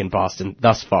bad steak in Boston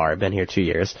thus far. I've been here 2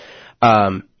 years.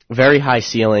 very high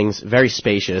ceilings, very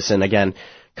spacious, and again,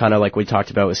 kind of like we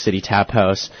talked about with City Tap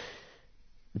House,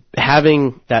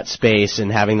 having that space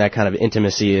and having that kind of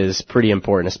intimacy is pretty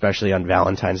important, especially on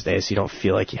Valentine's Day, so you don't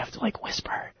feel like you have to like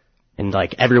whisper and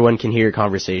like everyone can hear your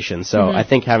conversation. So I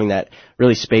think having that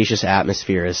really spacious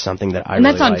atmosphere is something that I really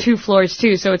like. And that's on 2 floors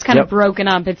too, so it's kind of broken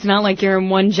up. It's not like you're in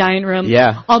one giant room.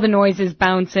 Yeah. All the noise is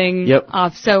bouncing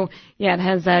off. So yeah, it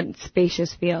has that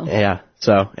spacious feel. Yeah.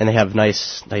 So, and they have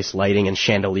nice lighting and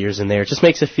chandeliers in there. It just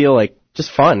makes it feel like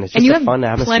just fun. It's just a fun atmosphere. And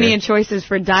you have plenty of choices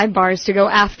for dive bars to go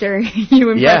after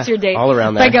you impress your date. All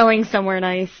around there. By going somewhere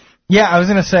nice. Yeah, I was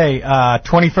going to say,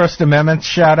 21st Amendment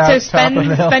shout out. So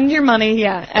spend your money,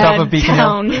 at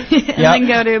town, and then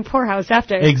go to Poorhouse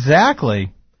after.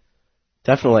 Exactly.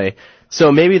 Definitely.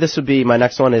 So maybe this would be, my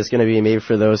next one is going to be maybe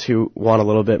for those who want a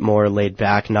little bit more laid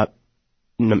back,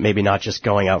 maybe not just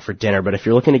going out for dinner, but if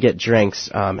you're looking to get drinks,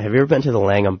 have you ever been to the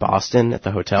Langham Boston at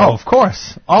the hotel? Oh, of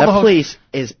course. That place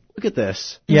is, look at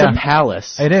this. It's a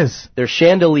palace. It is. There's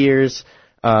chandeliers.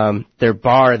 Their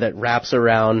bar that wraps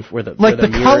around where the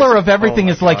color of everything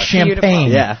is like champagne. Beautiful.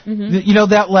 Yeah. Mm-hmm. You know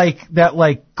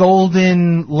that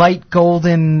golden, light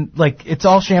golden, like it's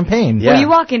all champagne. Yeah. Well, you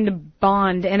walk into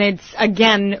Bond and it's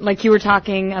again like you were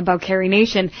talking about Carrie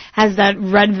Nation, has that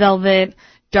red velvet,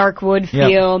 dark wood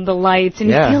feel, the lights, and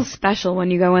it feels special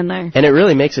when you go in there. And it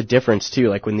really makes a difference too,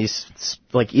 like when these,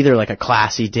 like either like a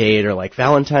classy date or like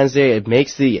Valentine's Day, it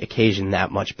makes the occasion that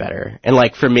much better. And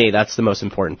like for me, that's the most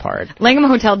important part. Langham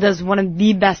Hotel does one of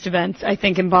the best events, I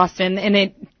think, in Boston,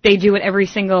 and they do it every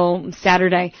single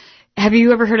Saturday. Have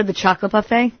you ever heard of the chocolate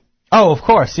buffet? Oh, of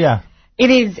course, yeah. It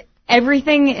is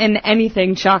everything and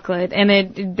anything chocolate, and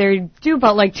they do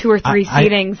about like 2 or 3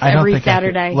 seatings every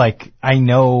Saturday. I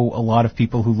know a lot of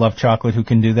people who love chocolate who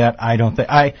can do that. I don't think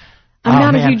I'm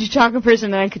not a huge chocolate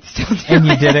person, and I could still do it. And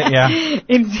you did it,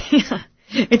 yeah.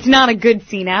 It's not a good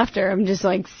scene after. I'm just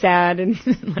like sad and.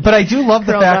 But I do love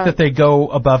the fact that they go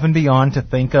above and beyond to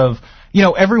think of. You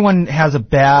know, everyone has a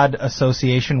bad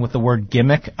association with the word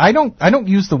gimmick. I don't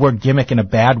use the word gimmick in a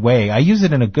bad way. I use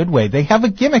it in a good way. They have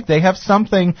a gimmick. They have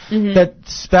something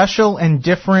that's special and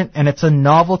different, and it's a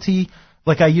novelty.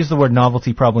 Like, I use the word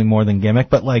novelty probably more than gimmick,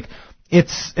 but like,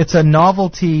 it's a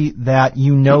novelty that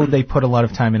they put a lot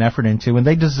of time and effort into, and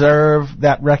they deserve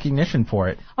that recognition for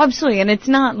it. Absolutely, and it's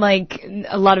not like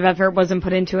a lot of effort wasn't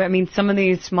put into it. I mean, some of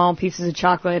these small pieces of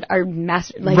chocolate are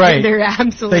they're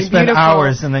absolutely They spend beautiful.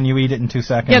 hours, and then you eat it in 2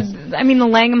 seconds. Yeah, I mean, the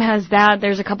Langham has that.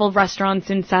 There's a couple of restaurants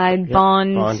inside,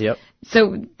 Bond. Yep.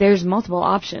 So there's multiple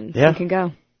options you can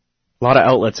go. A lot of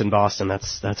outlets in Boston,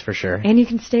 that's for sure. And you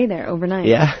can stay there overnight.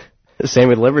 Yeah. Same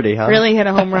with Liberty, huh? Really hit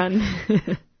a home run.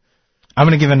 I'm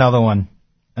going to give another one.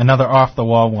 Another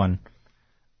off-the-wall one.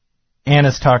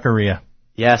 Anna's Taqueria.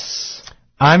 Yes.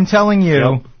 I'm telling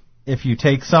you, if you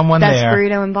take someone best there... Best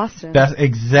burrito in Boston.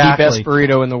 Exactly. The best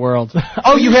burrito in the world.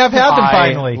 Oh, you have had them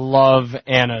finally. I love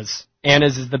Anna's.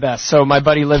 Anna's is the best. So my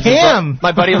buddy lives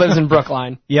my buddy lives in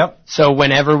Brookline. Yep. So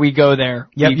whenever we go there,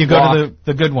 you go to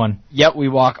the good one. Yep, we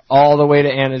walk all the way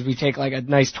to Anna's. We take like a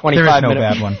nice 25-minute. There is no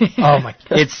bad one. Oh my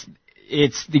God.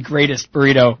 It's the greatest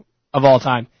burrito of all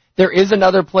time. There is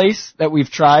another place that we've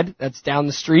tried that's down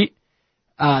the street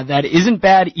that isn't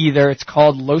bad either. It's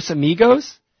called Los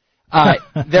Amigos.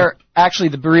 They're actually,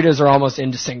 the burritos are almost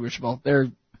indistinguishable. They're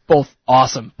both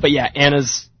awesome. But yeah,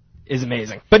 Anna's is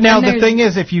amazing. But now the thing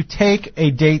is, if you take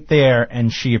a date there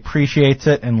and she appreciates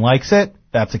it and likes it,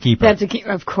 that's a keeper.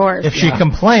 Of course. If she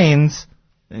complains,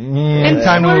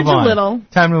 time to move on. A little.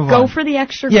 Time to move on. Go on. for the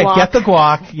extra guac. Yeah, get the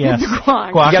guac. Yes. Get the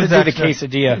guac. Guac you got to do extra. the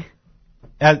quesadilla.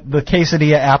 The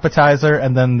quesadilla appetizer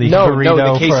and then the burrito.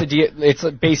 No, the quesadilla, it's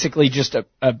basically just a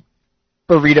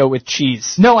burrito with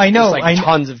cheese. No, I know. It's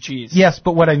tons of cheese. Yes,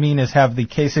 but what I mean is have the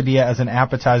quesadilla as an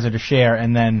appetizer to share,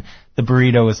 and then the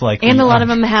burrito is like... And a lot of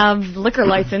them have liquor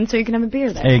license, so you can have a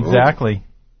beer there. Exactly.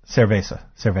 Ooh. Cerveza.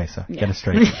 Yeah. Get it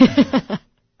straight.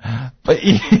 But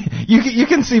you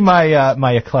can see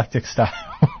my eclectic style.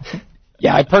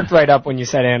 Yeah, I perked right up when you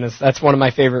said Anna's. That's one of my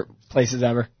favorite places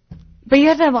ever. But you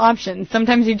have to have options.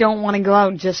 Sometimes you don't want to go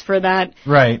out just for that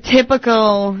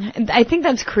typical... I think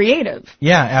that's creative.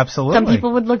 Yeah, absolutely. Some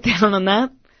people would look down on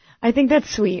that. I think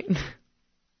that's sweet.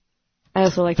 I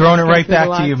also like throwing it right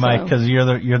back to you, Mike, because you're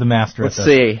the master at this. Let's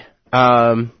see.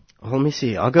 Let me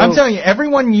see. I'll go. I'm telling you,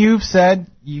 everyone you've said,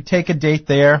 you take a date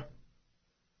there.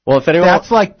 Well, if anyone... That's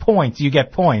like points. You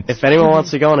get points. If anyone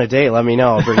wants to go on a date, let me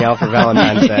know. I'll bring you out for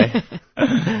Valentine's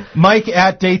Day. Mike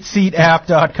at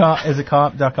dateseatapp.com. Is it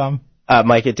 .com?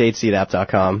 Mike at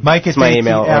dateseatapp.com. Mike at my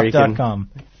email, or you can dateseatapp.com.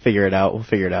 figure it out. We'll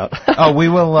figure it out. Oh, we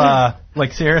will,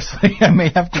 like, seriously, I may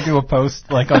have to do a post,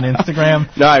 like, on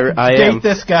Instagram. No, I Date am.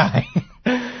 this guy.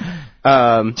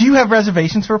 Do you have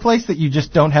reservations for a place that you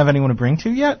just don't have anyone to bring to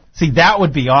yet? See, that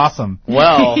would be awesome.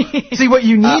 Well, see, what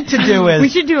you need to do is we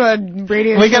should do a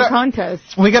radio show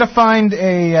contest. We got to find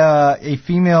a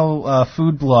female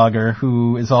food blogger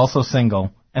who is also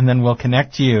single, and then we'll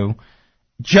connect you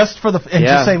just for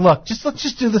just say, look, let's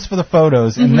just do this for the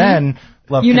photos, and then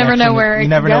love. You never know where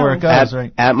it goes,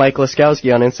 right? At Mike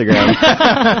Laskowski on Instagram.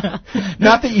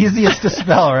 Not the easiest to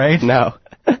spell, right? No.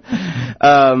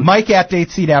 Mike at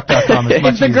dateseatapp.com is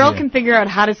much If the girl easier. can figure out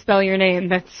how to spell your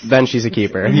name, then she's a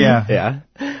keeper. Yeah.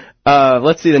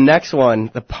 Let's see the next one.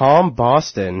 The Palm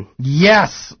Boston.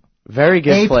 Yes. Very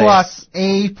good place.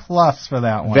 A plus for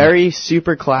that one. Very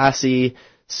super classy,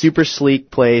 super sleek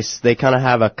place. They kind of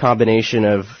have a combination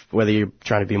of whether you're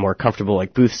trying to be more comfortable,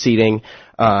 like booth seating.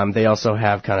 They also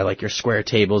have kind of like your square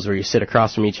tables where you sit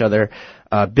across from each other.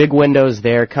 Big windows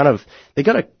there. They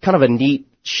got a kind of a neat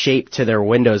shape to their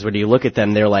windows. When you look at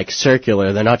them, they're like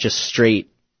circular. They're not just straight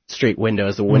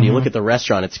windows. When you look at the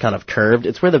restaurant, it's kind of curved.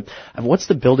 It's where what's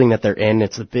the building that they're in?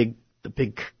 It's the big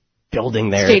building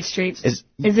there. State Street. It's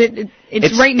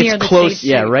right near the close, State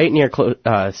Street. Yeah, right near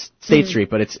State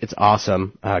Street, but it's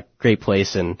awesome. Great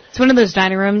place. And it's one of those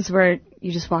dining rooms where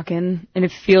you just walk in and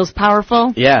it feels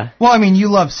powerful. Yeah. Well, I mean, you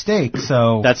love steak,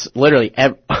 so that's literally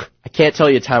I can't tell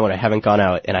you a time when I haven't gone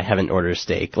out and I haven't ordered a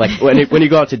steak. Like when you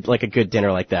go out to like a good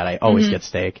dinner like that, I always get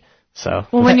steak. So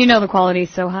well, when you know the quality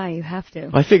is so high, you have to.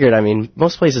 I figured. I mean,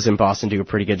 most places in Boston do a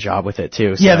pretty good job with it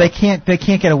too. So. Yeah, they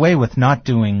can't get away with not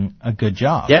doing a good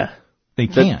job. Yeah, they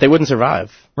can't. They wouldn't survive.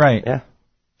 Right. Yeah.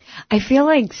 I feel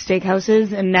like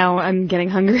steakhouses, and now I'm getting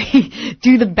hungry,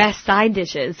 do the best side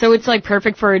dishes. So it's like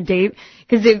perfect for a date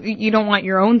because if you don't want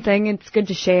your own thing, it's good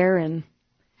to share, and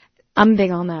I'm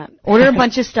big on that. Order a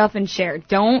bunch of stuff and share.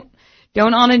 Don't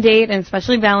on a date, and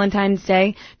especially Valentine's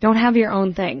Day, don't have your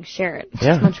own thing. Share it.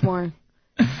 It's much more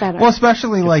better. Well,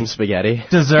 especially Get like some spaghetti.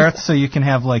 Desserts, so you can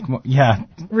have like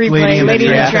Replay, Lady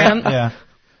in the Tramp. Yeah.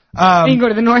 You can go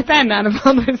to the North End out of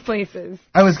all those places.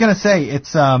 I was gonna say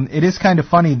it is kind of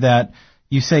funny that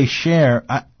you say share.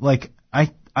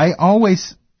 I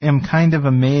always am kind of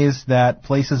amazed that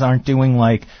places aren't doing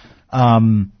like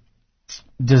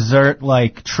dessert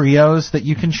like trios that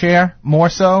you can share more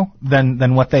so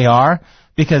than what they are,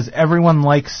 because everyone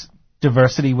likes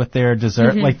diversity with their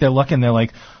dessert. Like they're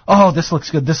like, oh, this looks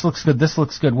good, this looks good, this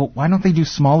looks good. Well, why don't they do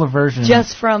smaller versions?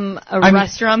 Just from a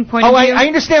restaurant point of view? I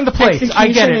understand the plates. I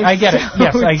get it.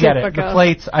 Yes, I get it. The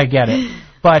plates, I get it.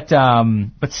 But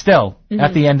still,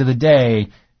 at the end of the day,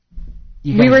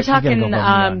 we were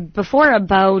talking before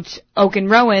about Oak and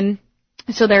Rowan,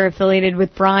 so they're affiliated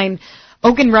with Brine.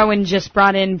 Oak and Rowan just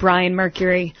brought in Brian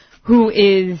Mercury, who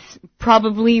is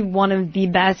probably one of the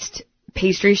best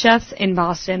pastry chefs in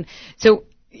Boston. So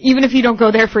even if you don't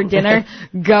go there for dinner,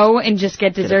 go and just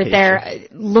get dessert there.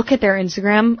 Look at their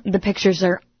Instagram. The pictures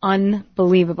are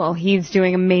unbelievable. He's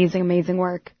doing amazing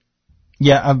work.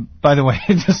 Yeah, by the way,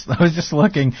 I was just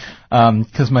looking,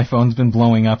 because my phone's been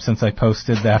blowing up since I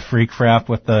posted that freak frap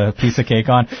with the piece of cake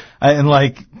on. In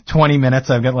like 20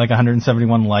 minutes, I've got like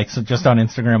 171 likes just on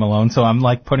Instagram alone. So I'm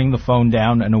like putting the phone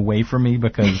down and away from me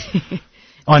because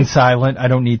on silent, I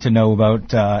don't need to know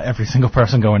about every single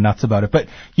person going nuts about it. But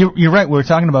you're right. We were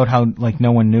talking about how like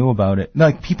no one knew about it.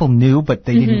 Like people knew, but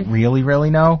they didn't really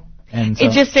know. And so,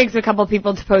 it just takes a couple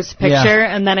people to post a picture,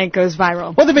 and then it goes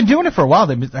viral. Well, they've been doing it for a while.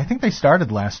 I think they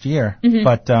started last year.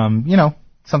 But,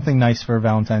 something nice for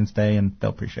Valentine's Day, and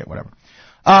they'll appreciate whatever.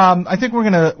 I think we're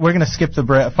gonna skip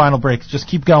the final break. Just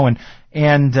keep going.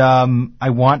 And I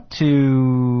want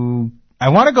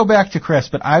to go back to Chris,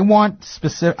 but I want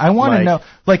to know,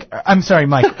 like, I'm sorry,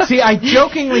 Mike. See, I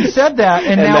jokingly said that,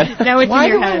 and now it's why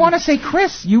in your do head. I want to say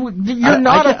Chris? You're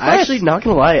not a Chris. Actually, not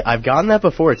gonna lie, I've gotten that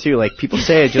before too. Like people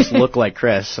say I just look like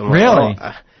Chris. I'm like, really?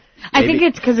 I think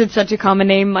it's because it's such a common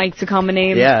name. Mike's a common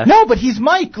name. Yeah. No, but he's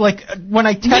Mike. Like when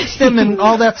I text him and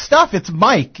all that stuff, it's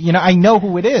Mike. I know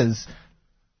who it is.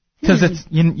 Because it's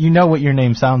you know what your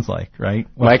name sounds like, right?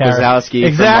 Mike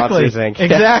Wazowski from Monsters, Inc.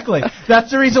 Exactly.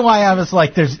 That's the reason why I was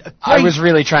like, I was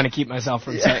really trying to keep myself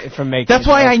from making. That's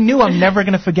why I knew I'm never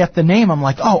going to forget the name. I'm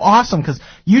like, oh, awesome, because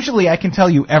usually I can tell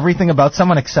you everything about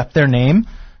someone except their name.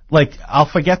 Like I'll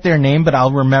forget their name, but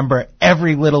I'll remember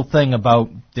every little thing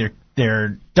about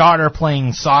their daughter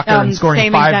playing soccer and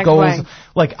scoring 5 goals. Way.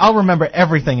 Like I'll remember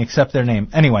everything except their name.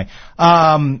 Anyway,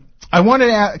 I wanted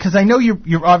to ask, because I know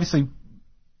you're obviously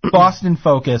Boston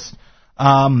focused.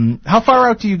 How far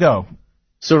out do you go?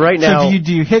 So right now, so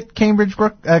do you hit Cambridge,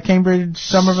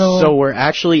 Somerville? So we're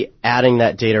actually adding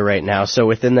that data right now. So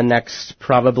within the next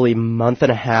probably month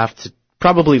and a half to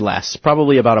probably less,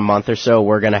 probably about a month or so,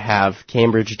 we're going to have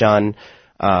Cambridge done.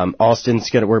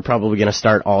 We're probably gonna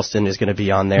start Alston is gonna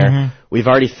be on there. We've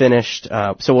already finished,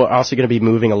 so we're also gonna be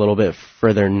moving a little bit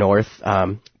further north.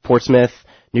 Portsmouth,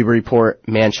 Newburyport,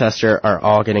 Manchester are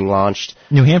all getting launched.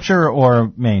 New Hampshire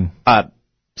or Maine?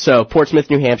 So Portsmouth,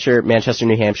 New Hampshire, Manchester,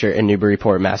 New Hampshire, and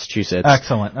Newburyport, Massachusetts.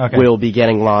 Excellent. Okay. Will be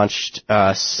getting launched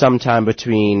sometime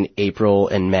between April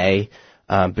and May.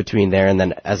 Between there, and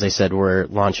then, as I said, we're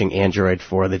launching Android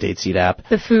for the DateSeat app.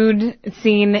 The food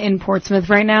scene in Portsmouth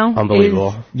right now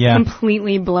Unbelievable. is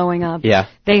completely blowing up. Yeah.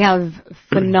 They have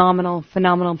phenomenal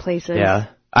places. Yeah.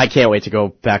 I can't wait to go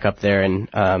back up there, and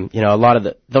a lot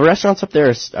of the restaurants up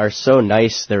there are so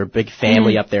nice. They're a big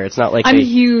family up there. It's not like I'm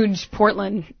huge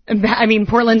Portland. I mean,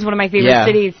 Portland's one of my favorite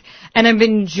cities, and I've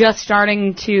been just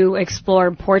starting to explore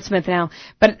Portsmouth now.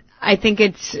 But I think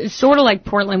it's sort of like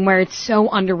Portland, where it's so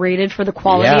underrated for the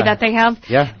quality that they have.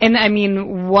 Yeah. And I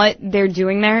mean, what they're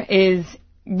doing there is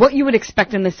what you would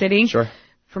expect in the city. Sure.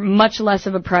 For much less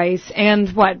of a price.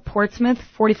 And Portsmouth,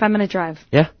 45-minute drive.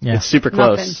 Yeah. It's super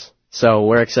close. Nothing. So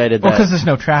we're excited. Well, because there's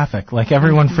no traffic. Like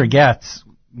everyone forgets,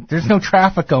 there's no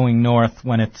traffic going north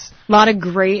when it's a lot of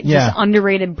great, just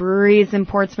underrated breweries in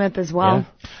Portsmouth as well.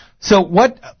 Yeah. So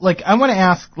what, I want to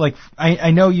ask, I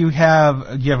know you have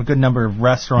a good number of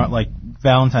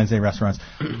Valentine's Day restaurants.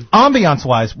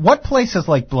 Ambiance-wise, what place has,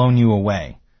 blown you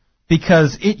away?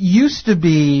 Because it used to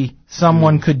be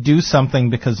someone could do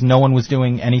something because no one was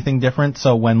doing anything different.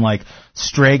 So when,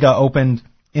 Strega opened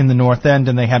in the North End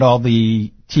and they had all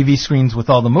the TV screens with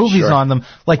all the movies on them,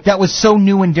 that was so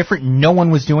new and different, and no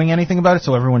one was doing anything about it,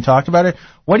 so everyone talked about it.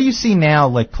 What do you see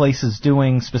now, places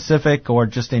doing specific or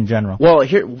just in general? Well,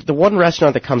 here, the one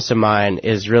restaurant that comes to mind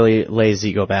is really Les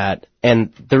Zigobat,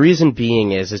 and the reason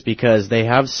being is because they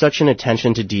have such an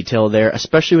attention to detail there,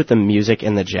 especially with the music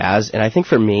and the jazz, and I think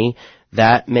for me,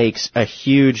 that makes a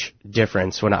huge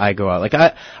difference when I go out.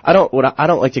 I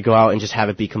don't like to go out and just have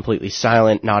it be completely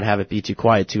silent, not have it be too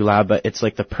quiet, too loud, but it's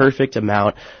the perfect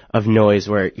amount of noise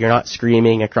where you're not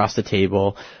screaming across the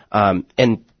table.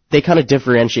 And they kind of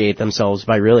differentiate themselves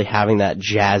by really having that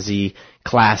jazzy,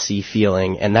 classy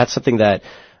feeling. And that's something that,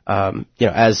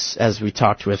 as we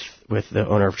talked with the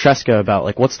owner of Tresca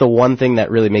about, what's the one thing that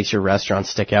really makes your restaurant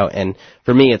stick out? And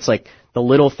for me, it's the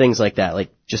little things like that,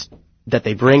 just that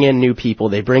they bring in new people,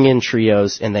 they bring in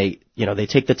trios, and they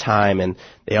take the time, and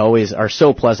they always are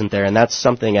so pleasant there. And that's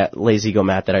something at Les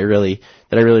Zigobat that I really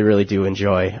do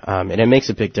enjoy. And it makes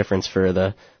a big difference for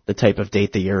the type of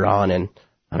date that you're on. And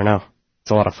I don't know,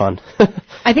 it's a lot of fun.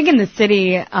 I think in the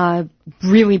city,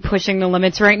 really pushing the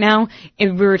limits right now,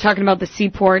 if we were talking about the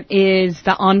Seaport, is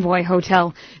the Envoy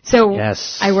Hotel. So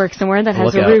I work somewhere that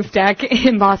has a roof deck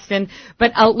in Boston,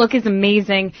 but Outlook is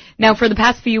amazing. Now, for the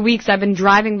past few weeks, I've been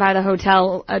driving by the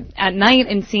hotel at night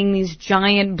and seeing these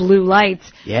giant blue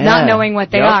lights, not knowing what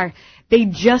they are. They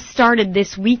just started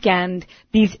this weekend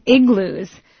these igloos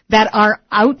that are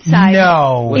outside.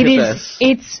 No.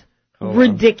 It's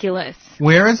ridiculous.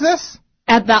 Where is this?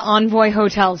 At the Envoy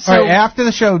Hotel. So all right, after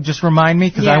the show, just remind me,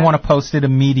 because I want to post it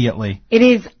immediately. It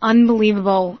is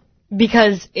unbelievable,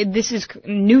 because this is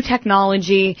new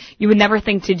technology. You would never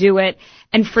think to do it.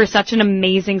 And for such an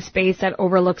amazing space that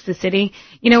overlooks the city,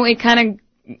 it kind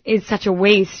of is such a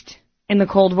waste in the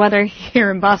cold weather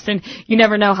here in Boston. You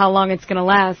never know how long it's going to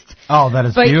last. Oh, that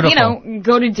is beautiful. But,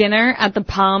 go to dinner at the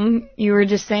Palm, you were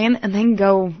just saying, and then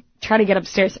go try to get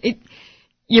upstairs.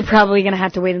 You're probably going to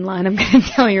have to wait in line, I'm going to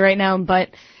tell you right now, but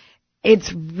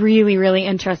it's really, really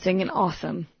interesting and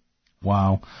awesome.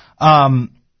 Wow.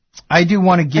 I do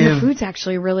want to give... And the food's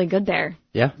actually really good there.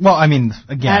 Yeah. Well, I mean,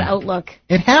 again... That Outlook.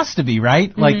 It has to be, right?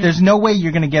 Mm-hmm. There's no way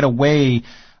you're going to get away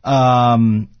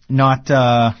not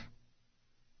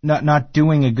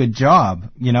doing a good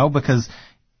job, because...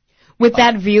 With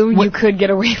that view, you could get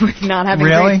away with not having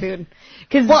great food.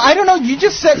 Well, I don't know. You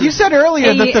said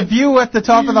earlier that the view at the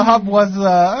top of the hub was.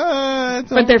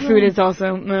 But their food is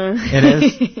also. It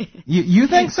is. You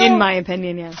think so? In my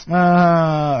opinion, yes.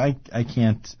 I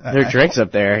can't. Their drinks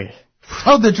up there.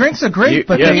 Oh, the drinks are great,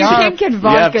 but they you are. You can't get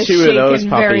vodka shaken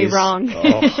very wrong.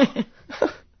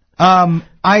 Oh.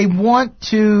 I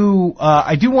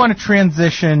do want to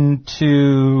transition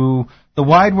to the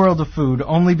wide world of food,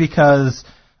 only because.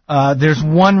 There's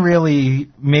one really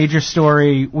major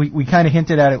story. We kind of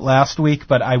hinted at it last week,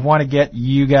 but I want to get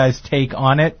you guys' take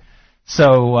on it.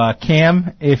 So,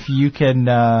 Cam, if you can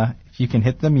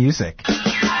hit the music.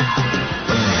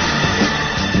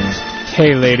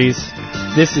 Hey, ladies.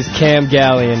 This is Cam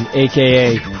Gallion,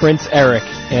 a.k.a. Prince Eric,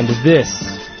 and this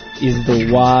is the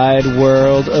wide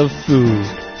world of food.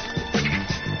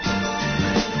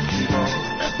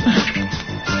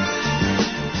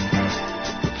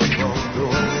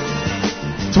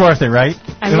 It's worth it, right?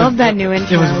 I love that new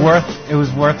intro. It was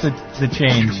worth the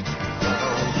change.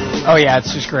 Oh yeah,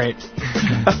 it's just great.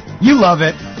 You love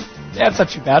it. Yeah, it's not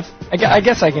too bad. I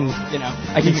guess I can,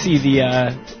 I can see the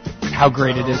how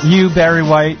great it is. You, Barry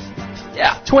White.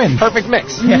 Yeah. Twins. Perfect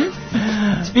mix.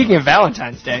 Yeah. Speaking of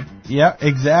Valentine's Day. Yeah,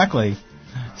 exactly.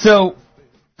 So,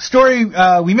 story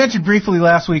we mentioned briefly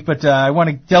last week, but I want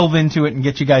to delve into it and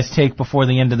get you guys' take before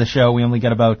the end of the show. We only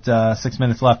got about 6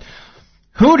 minutes left.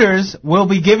 Hooters will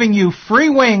be giving you free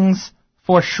wings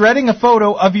for shredding a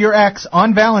photo of your ex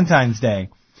on Valentine's Day.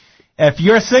 If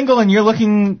you're single and you're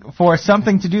looking for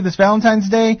something to do this Valentine's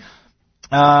Day,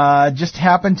 just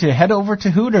happen to head over to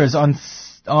Hooters on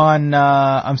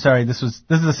I'm sorry, this is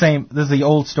the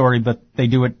old story, but they're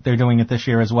doing it this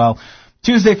year as well.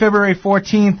 Tuesday, February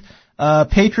 14th,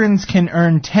 patrons can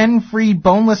earn 10 free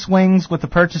boneless wings with the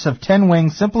purchase of 10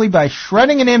 wings simply by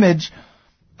shredding an image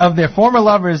of their former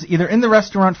lovers either in the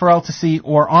restaurant for all to see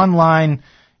or online.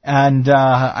 And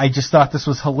I just thought this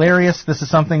was hilarious. This is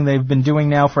something they've been doing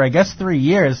now for, I guess, 3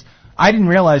 years. I didn't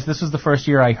realize this was the first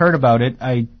year I heard about it.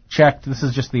 I checked. This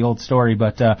is just the old story,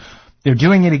 but they're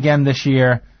doing it again this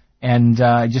year. And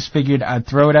I just figured I'd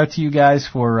throw it out to you guys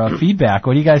for feedback.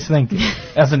 What do you guys think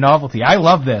as a novelty? I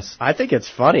love this. I think it's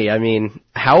funny. I mean,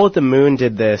 Howl at the Moon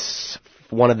did this.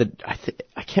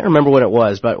 I can't remember what it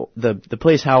was, but the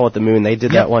place Howl at the Moon, they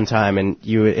did that one time, and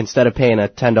you, instead of paying a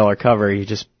 $10 cover, you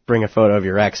just bring a photo of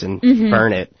your ex and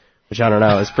burn it, which I don't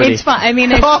know, is pretty... It's fun. I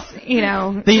mean, it's, you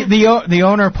know... The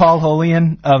owner, Paul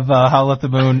Holian of Howl at the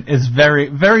Moon, is very,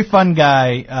 very fun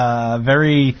guy,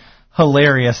 very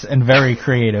hilarious and very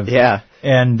creative. Yeah.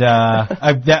 And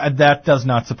that does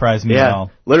not surprise me at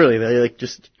all. Literally, they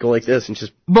just go like this and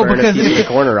just burn a piece of the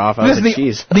corner off of the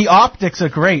cheese. The optics are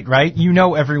great, right? You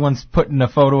know everyone's putting a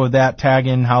photo of that,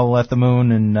 tagging Howl at the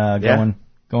Moon, and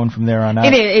going from there on out.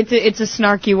 It's a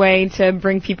snarky way to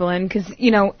bring people in because,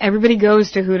 everybody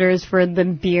goes to Hooters for the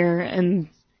beer and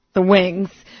the wings.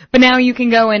 But now you can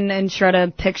go and shred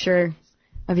a picture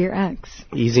of your ex.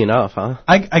 Easy enough, huh?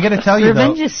 I got to tell you,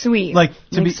 Revenge is sweet. Like,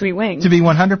 sweet wings. To be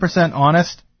 100%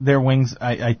 honest, their wings,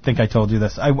 I think I told you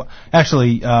this.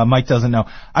 Actually, Mike doesn't know.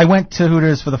 I went to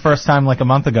Hooters for the first time like a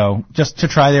month ago just to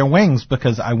try their wings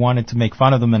because I wanted to make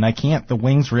fun of them, and I can't. The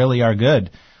wings really are good.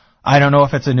 I don't know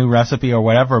if it's a new recipe or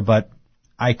whatever, but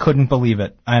I couldn't believe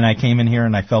it. And I came in here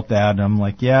and I felt bad, and I'm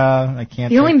like, yeah, I can't.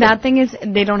 The only bad thing is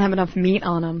they don't have enough meat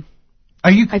on them.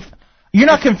 You're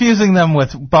not confusing them with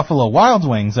Buffalo Wild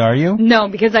Wings, are you? No,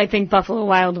 because I think Buffalo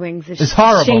Wild Wings is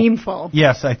horrible. Shameful.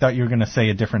 Yes, I thought you were going to say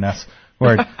a different S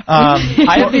word.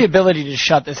 I have the ability to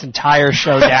shut this entire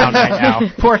show down right now.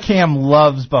 Poor Cam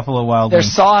loves Buffalo Wild Wings.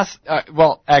 Their sauce,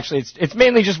 actually, it's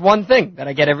mainly just one thing that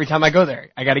I get every time I go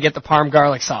there. I got to get the Parm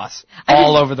garlic sauce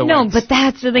all over the wings. No, but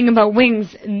that's the thing about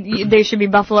wings. They should be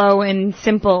buffalo and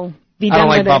simple. Be done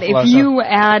with it. If you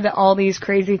add all these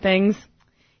crazy things,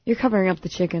 you're covering up the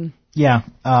chicken. Yeah,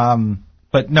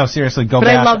 but no, seriously, go back.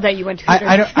 But I love that you went to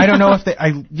Hooters. I don't know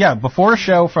if before a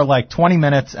show for like 20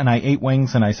 minutes, and I ate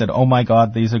wings, and I said, oh my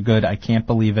god, these are good, I can't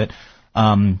believe it.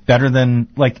 Better than,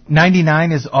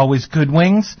 99 is always good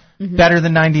wings, better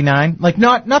than 99. Like,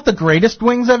 not the greatest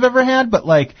wings I've ever had, but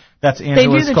that's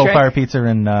Angela's Coal-Fire Pizza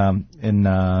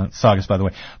in Saugus, by the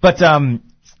way. But,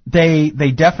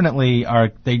 they definitely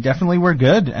were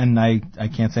good, and I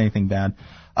can't say anything bad.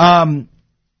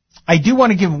 I do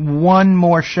want to give one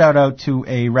more shout out to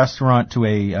a restaurant, to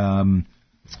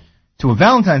a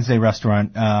Valentine's Day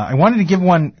restaurant. I wanted to give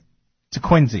one to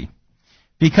Quincy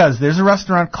because there's a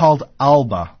restaurant called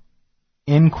Alba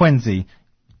in Quincy.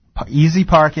 Easy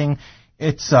parking.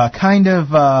 It's kind of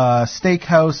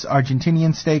steakhouse,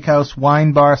 Argentinian steakhouse,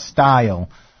 wine bar style.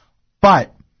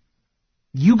 But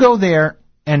you go there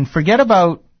and forget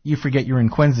you're in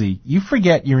Quincy. You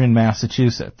forget you're in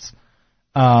Massachusetts.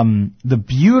 The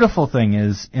beautiful thing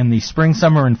is, in the spring,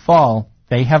 summer, and fall,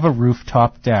 they have a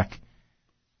rooftop deck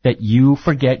that you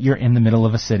forget you're in the middle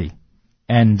of a city.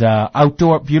 And,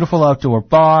 beautiful outdoor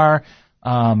bar.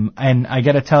 And I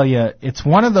gotta tell you, it's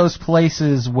one of those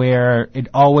places where it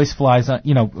always flies on,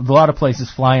 a lot of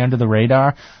places fly under the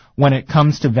radar. When it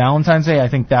comes to Valentine's Day, I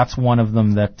think that's one of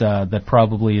them that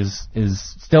probably is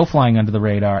still flying under the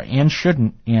radar and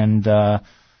shouldn't. And,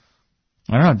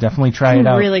 I don't know, definitely try it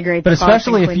out. Really great. But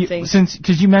especially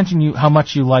because you mentioned how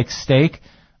much you like steak,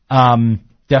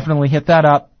 definitely hit that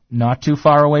up. Not too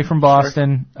far away from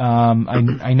Boston. Sure.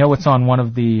 I know it's on one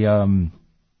of the,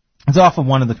 it's off of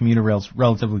one of the commuter rails,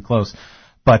 relatively close.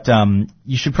 But,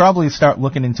 you should probably start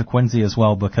looking into Quincy as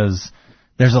well because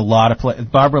there's a lot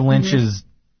of Barbara Lynch's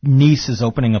niece is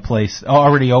opening a place,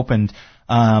 already opened.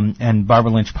 And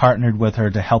Barbara Lynch partnered with her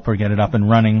to help her get it up and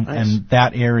running. Nice. And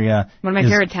that area one of my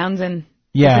favorite towns in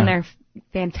Yeah. And they're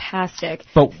fantastic.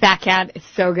 But Fat Cat is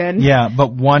so good. Yeah,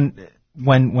 but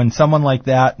when someone like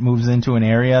that moves into an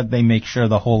area, they make sure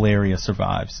the whole area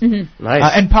survives. Mm-hmm.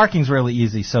 Nice. And parking's really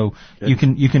easy, so you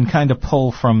can kind of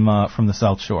pull from the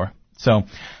South Shore. So,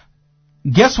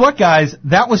 guess what, guys?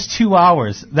 That was 2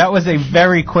 hours. That was a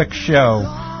very quick show.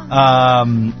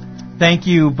 Thank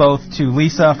you both to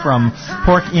Lisa from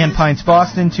Pork and Pints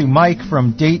Boston, to Mike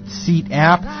from Date Seat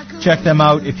App. Check them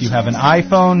out if you have an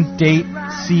iPhone, Date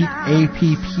Seat App.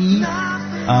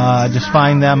 Just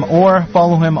find them or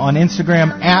follow him on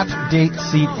Instagram at Date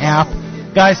Seat App.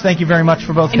 Guys, thank you very much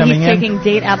for both coming in. And he's taking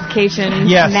date applications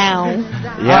now.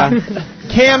 Yeah.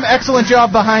 Cam, excellent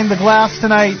job behind the glass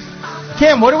tonight.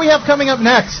 Cam, what do we have coming up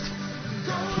next?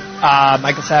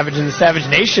 Michael Savage and the Savage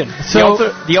Nation. So,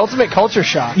 the ultimate culture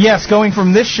shock. Yes, going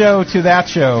from this show to that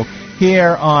show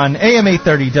here on AM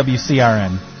 830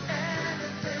 WCRN.